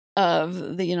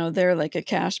 of they're like a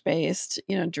cash-based,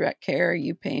 direct care,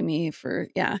 you pay me for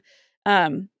yeah.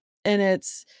 And I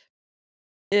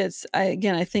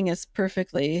think it's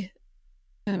perfectly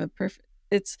kind of a perfect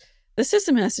it's the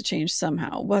system has to change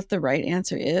somehow. What the right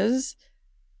answer is,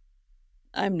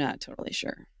 I'm not totally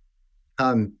sure.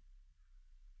 Um,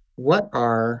 what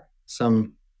are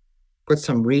some what's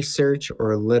some research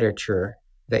or literature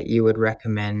that you would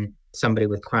recommend somebody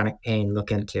with chronic pain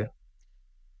look into?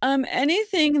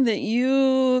 Anything that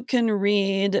you can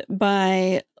read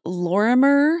by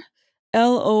Lorimer,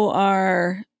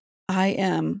 Lorim, I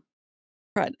can't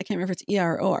remember if it's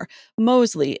E-R-O-R,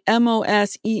 Mosley,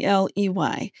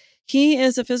 Moseley. He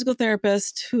is a physical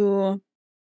therapist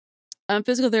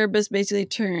basically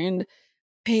turned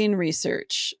pain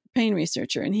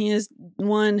researcher, and he is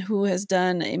one who has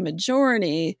done a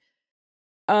majority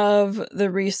of the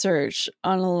research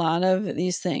on a lot of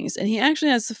these things, and he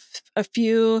actually has a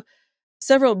few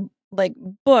several, like,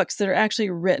 books that are actually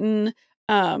written,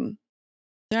 they're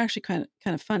actually kind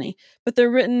of funny, but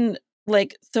they're written,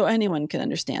 like, so anyone can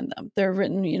understand them. They're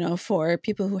written, for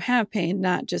people who have pain,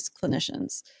 not just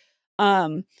clinicians.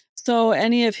 Um, so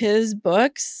any of his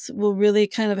books will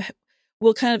kind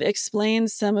of explain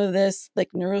some of this, like,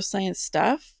 neuroscience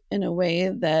stuff in a way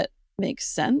that makes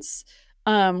sense,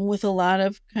 with a lot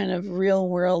of kind of real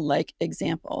world, like,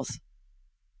 examples.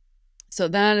 So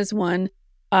that is one,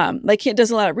 like, he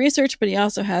does a lot of research, but he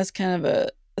also has kind of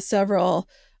several,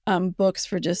 books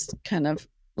for just kind of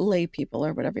lay people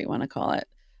or whatever you wanna call it,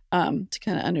 to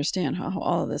kinda understand how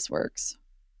all of this works.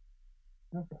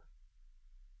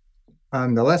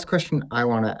 The last question I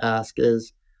want to ask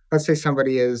is, let's say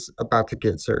somebody is about to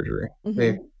get surgery.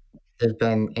 Mhm. They've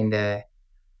been in the,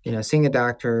 seeing a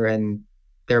doctor, and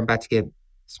they're about to get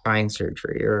spine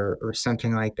surgery or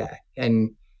something like that.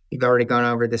 And you've already gone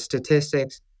over the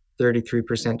statistics: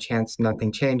 33% chance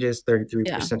nothing changes, Yeah.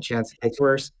 33% chance it gets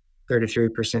worse,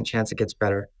 33% chance it gets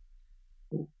better.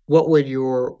 What would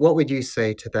you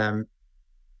say to them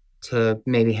to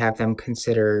maybe have them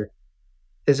consider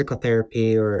physical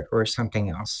therapy or something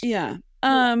else? Yeah.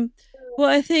 Well,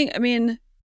 I mean,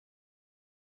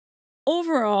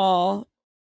 overall,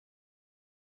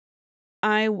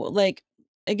 like,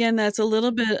 again, that's a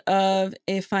little bit of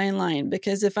a fine line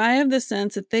because if I have the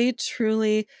sense that they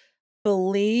truly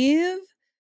believe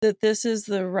that this is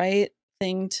the right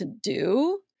thing to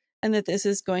do and that this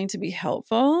is going to be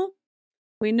helpful,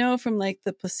 we know from, like,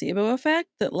 the placebo effect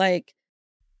that, like,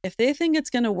 if they think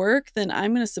it's gonna work, then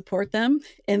I'm gonna support them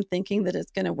in thinking that it's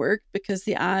gonna work because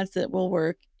the odds that it will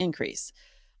work increase.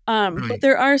 But Right.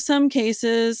 there are some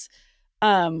cases,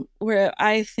 Where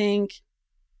I think,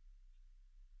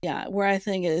 yeah, where I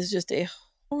think it is just a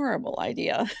horrible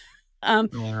idea. um,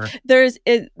 Yeah.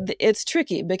 it's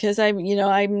tricky because I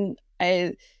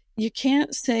you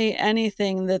can't say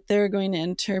anything that they're going to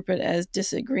interpret as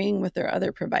disagreeing with their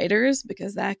other providers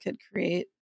because that could create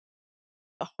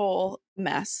a whole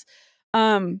mess.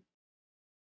 Um,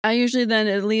 I usually then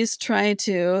at least try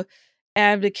to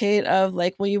advocate of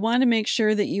like, well, you want to make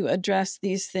sure that you address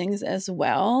these things as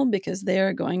well because they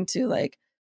are going to like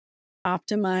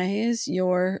optimize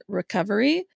your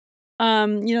recovery.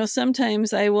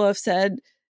 Sometimes I will have said,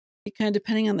 kind of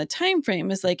depending on the time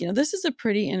frame, is like, this is a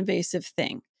pretty invasive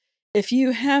thing. If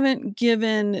you haven't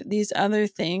given these other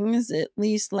things at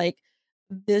least like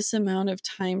this amount of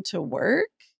time to work,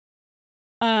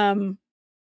 um,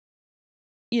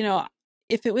 you know,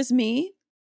 if it was me,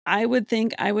 I would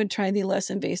think I would try the less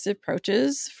invasive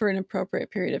approaches for an appropriate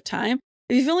period of time.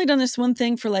 If you've only done this one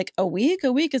thing for like a week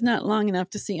is not long enough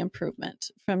to see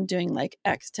improvement from doing like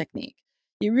X technique.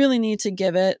 You really need to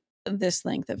give it this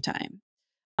length of time.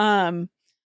 Um,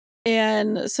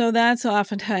 and so that's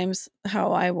oftentimes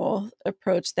how I will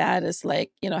approach that is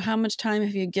like, how much time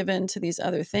have you given to these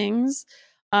other things?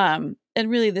 And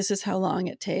really, this is how long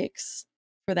it takes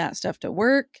for that stuff to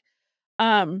work.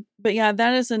 But yeah,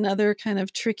 that is another kind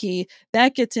of tricky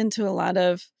that gets into a lot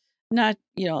of not,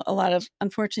 a lot of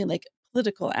unfortunately like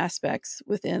political aspects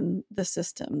within the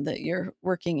system that you're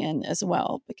working in as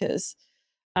well, because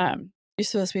you're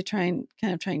supposed to be trying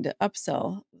to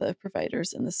upsell the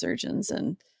providers and the surgeons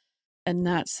and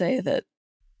not say that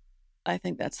I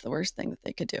think that's the worst thing that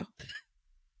they could do.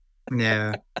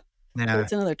 Yeah. So Yeah.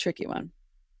 it's another tricky one.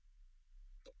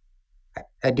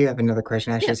 I do have another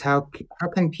question actually Yeah. is how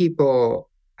can people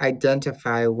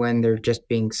identify when they're just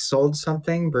being sold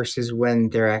something versus when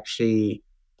they're actually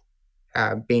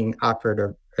being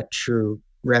offered a true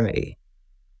remedy?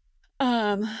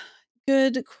 Um,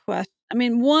 Good question. I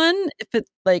mean, one, if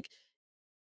it's like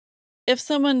if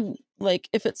someone like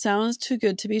if it sounds too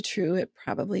good to be true, it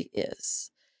probably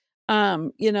is.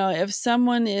 If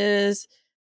someone is,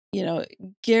 you know,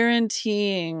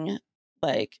 guaranteeing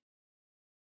like,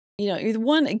 either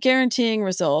one guaranteeing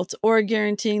results or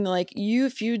guaranteeing that like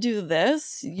if you do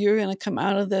this, you're gonna come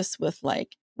out of this with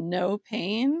like no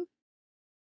pain.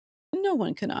 No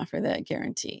one can offer that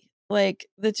guarantee. Like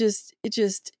that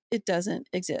it doesn't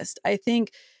exist. I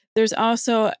think there's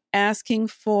also um asking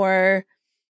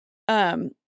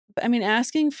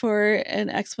for an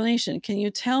explanation. Can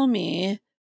you tell me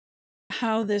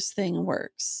how this thing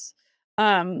works?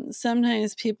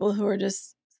 Sometimes people who are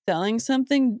just selling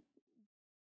something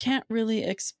can't really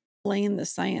explain the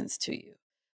science to you.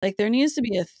 Like there needs to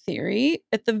be a theory,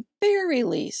 at the very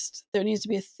least, there needs to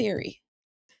be a theory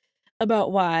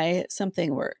about why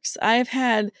something works. I've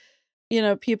had,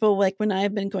 people like when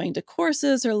I've been going to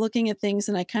courses or looking at things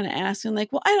and I kind of ask them like,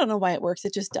 well, I don't know why it works.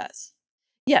 It just does.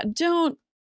 Yeah, don't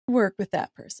work with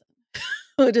that person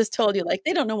who just told you like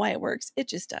they don't know why it works. It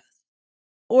just does.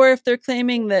 Or if they're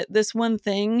claiming that this one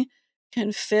thing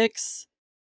can fix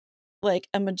like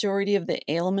a majority of the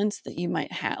ailments that you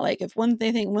might have. Like if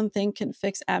they think one thing can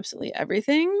fix absolutely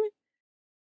everything,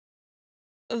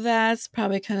 that's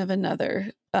probably kind of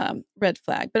another red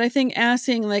flag. But I think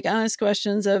asking like honest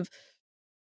questions of,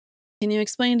 can you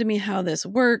explain to me how this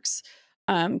works?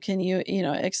 Can you,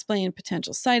 explain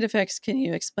potential side effects? Can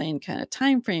you explain kind of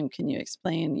time frame? Can you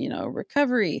explain,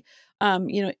 recovery?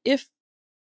 If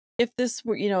this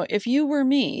were, if you were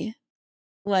me,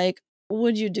 like,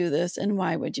 would you do this and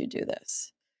why would you do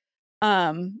this?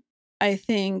 Um, I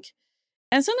think,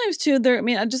 and sometimes too,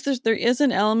 there is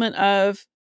an element of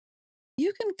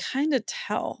you can kind of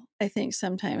tell, I think,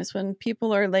 sometimes when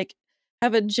people are like,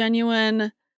 have a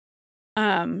genuine,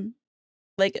 um,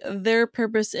 like their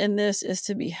purpose in this is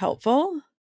to be helpful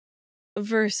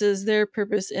versus their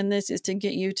purpose in this is to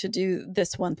get you to do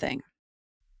this one thing.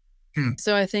 Hmm.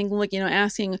 So I think, like,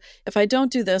 asking if I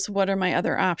don't do this, what are my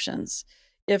other options?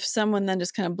 If someone then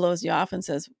just kind of blows you off and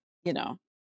says, you know,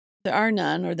 there are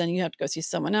none, or then you have to go see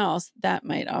someone else, that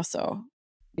might also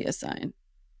be a sign.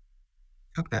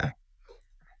 Okay.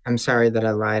 I'm sorry that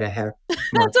I lied. I have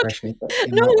more That's questions, but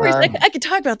okay. No worries. I could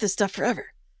talk about this stuff forever.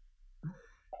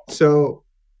 so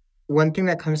one thing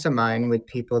that comes to mind with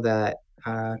people that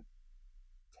uh,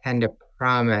 tend to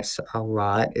promise a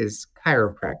lot is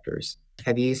chiropractors.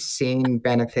 Have you seen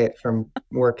benefit from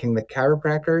working with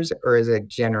chiropractors, or is it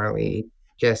generally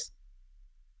just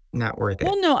not worth it?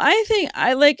 Well, no, I think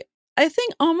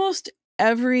almost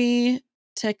every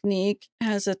technique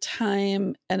has a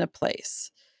time and a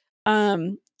place.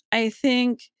 Um, I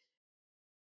think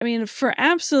I mean, for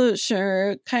absolute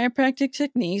sure, chiropractic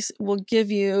techniques will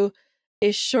give you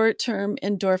a short-term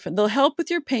endorphin. They'll help with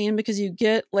your pain because you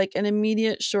get like an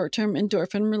immediate short-term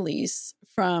endorphin release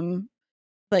from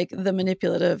like the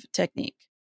manipulative technique.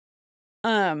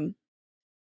 Um,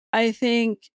 I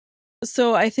think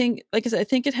so I think, like I said, I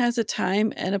think it has a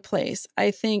time and a place. I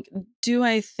think,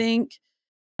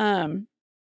 um,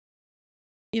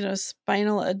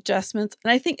 spinal adjustments,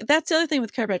 and I think that's the other thing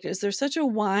with chiropractic is there's such a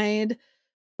wide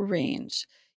range.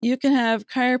 You can have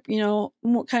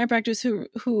chiropractors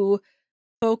who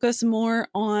focus more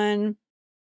on,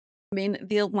 I mean,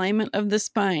 the alignment of the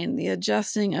spine, the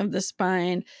adjusting of the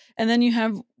spine, and then you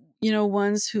have,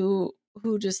 ones who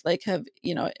just like have,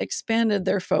 expanded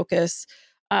their focus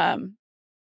um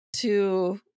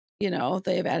to,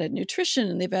 they've added nutrition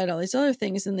and they've added all these other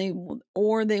things and they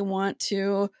want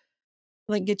to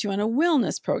like get you on a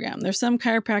wellness program. There's some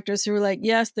chiropractors who are like,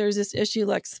 yes, there's this issue,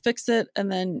 let's fix it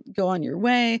and then go on your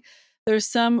way. There's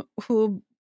some who,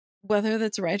 whether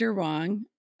that's right or wrong,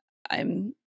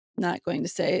 I'm not going to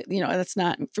say, that's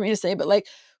not for me to say, but like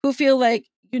who feel like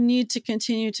you need to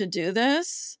continue to do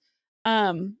this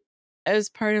um as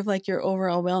part of like your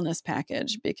overall wellness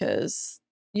package because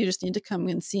you just need to come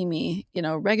and see me,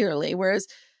 regularly. Whereas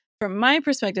from my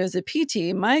perspective as a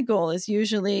PT, my goal is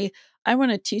usually I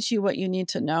want to teach you what you need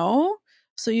to know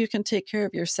so you can take care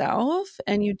of yourself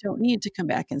and you don't need to come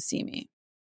back and see me.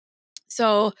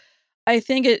 So I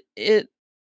think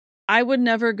I would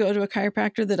never go to a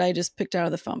chiropractor that I just picked out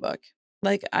of the phone book.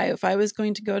 Like if I was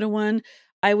going to go to one,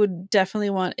 I would definitely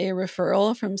want a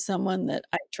referral from someone that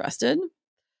I trusted.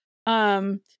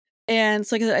 Um, and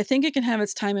so like I said, I think it can have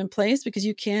its time and place because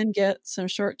you can get some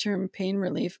short-term pain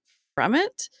relief from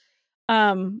it.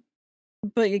 Um,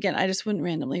 but again, I just wouldn't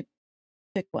randomly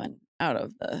pick one out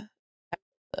of the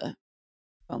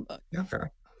phone book. Okay.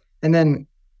 And then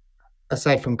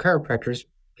aside from chiropractors,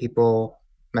 people,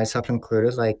 myself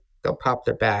included, like they'll pop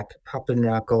their back, pop their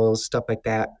knuckles, stuff like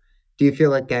that. Do you feel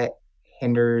like that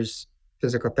hinders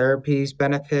physical therapy's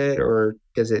benefit, or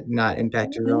does it not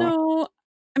impact it at all? No,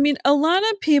 I mean, a lot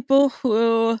of people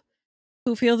who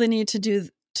feel the need to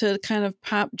kind of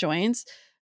pop joints,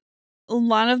 a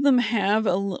lot of them have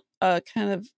a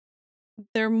kind of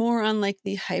they're more on like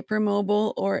the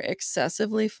hypermobile or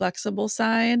excessively flexible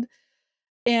side.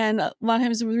 And a lot of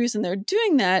times the reason they're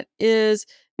doing that is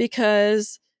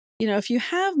because, if you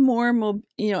have more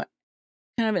kind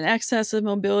of an excess of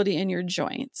mobility in your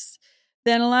joints,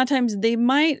 then a lot of times they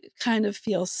might kind of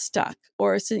feel stuck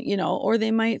or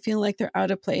they might feel like they're out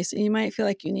of place. And you might feel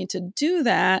like you need to do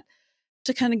that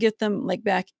to kind of get them like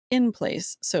back in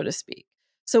place, so to speak.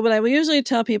 So what I will usually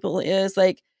tell people is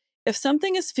like, if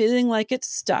something is feeling like it's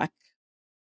stuck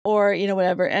or,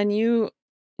 whatever, and you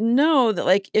know that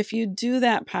like if you do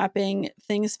that popping,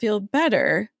 things feel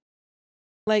better,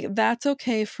 like that's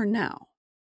okay for now.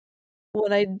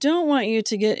 What I don't want you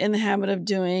to get in the habit of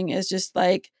doing is just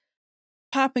like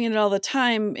popping it all the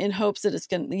time in hopes that it's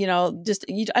gonna, I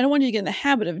don't want you to get in the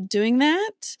habit of doing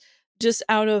that just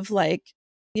out of like,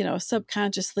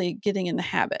 subconsciously getting in the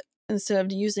habit instead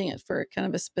of using it for kind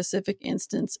of a specific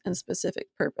instance and specific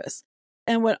purpose.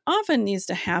 And what often needs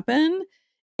to happen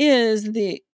is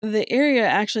the area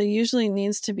actually usually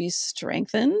needs to be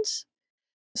strengthened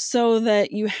so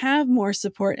that you have more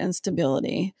support and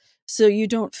stability so you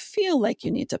don't feel like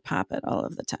you need to pop it all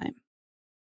of the time.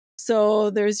 So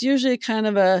there's usually kind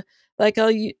of a like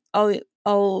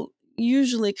I'll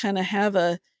usually kind of have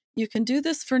a you can do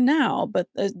this for now, but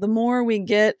the more we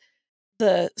get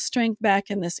the strength back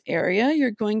in this area,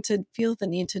 you're going to feel the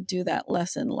need to do that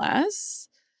less and less.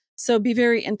 So be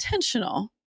very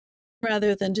intentional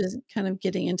rather than just kind of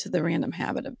getting into the random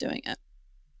habit of doing it.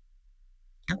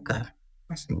 Okay.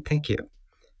 Awesome. Thank you.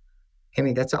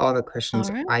 Amy, that's all the questions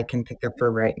All right. I can think of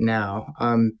for right now.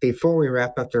 Before we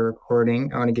wrap up the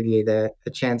recording, I want to give you the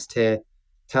chance to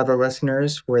tell the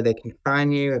listeners where they can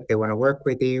find you if they want to work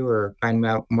with you or find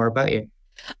out more about you.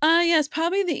 Yes,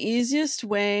 probably the easiest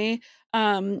way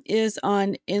is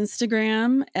on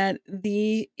Instagram at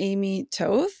the Amy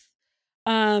Toth.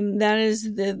 That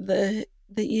is the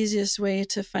easiest way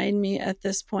to find me at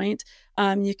this point.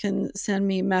 You can send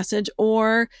me a message,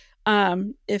 or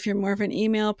if you're more of an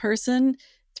email person,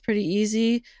 it's pretty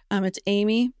easy. It's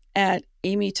Amy at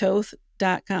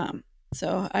amytoth.com.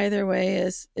 So either way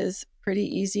is pretty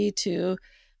easy to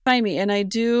find me. And I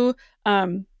do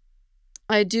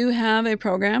have a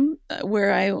program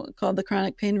where I call the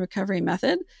Chronic Pain Recovery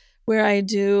Method, where I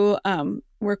do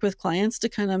work with clients to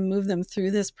kind of move them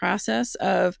through this process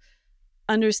of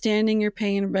understanding your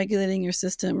pain, regulating your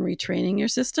system, retraining your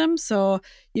system, so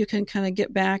you can kind of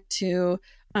get back to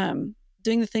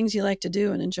doing the things you like to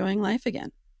do and enjoying life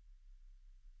again.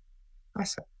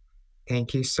 Awesome.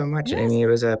 Thank you so much, Yes. Amy. It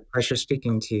was a pleasure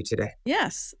speaking to you today.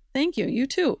 Yes. Thank you. You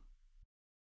too.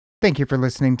 Thank you for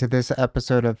listening to this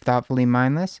episode of Thoughtfully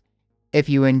Mindless. If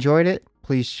you enjoyed it,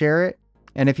 please share it.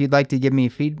 And if you'd like to give me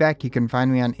feedback, you can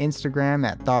find me on Instagram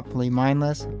at Thoughtfully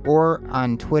Mindless or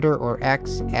on Twitter or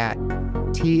X at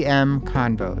TM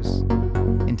Convos.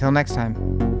 Until next time.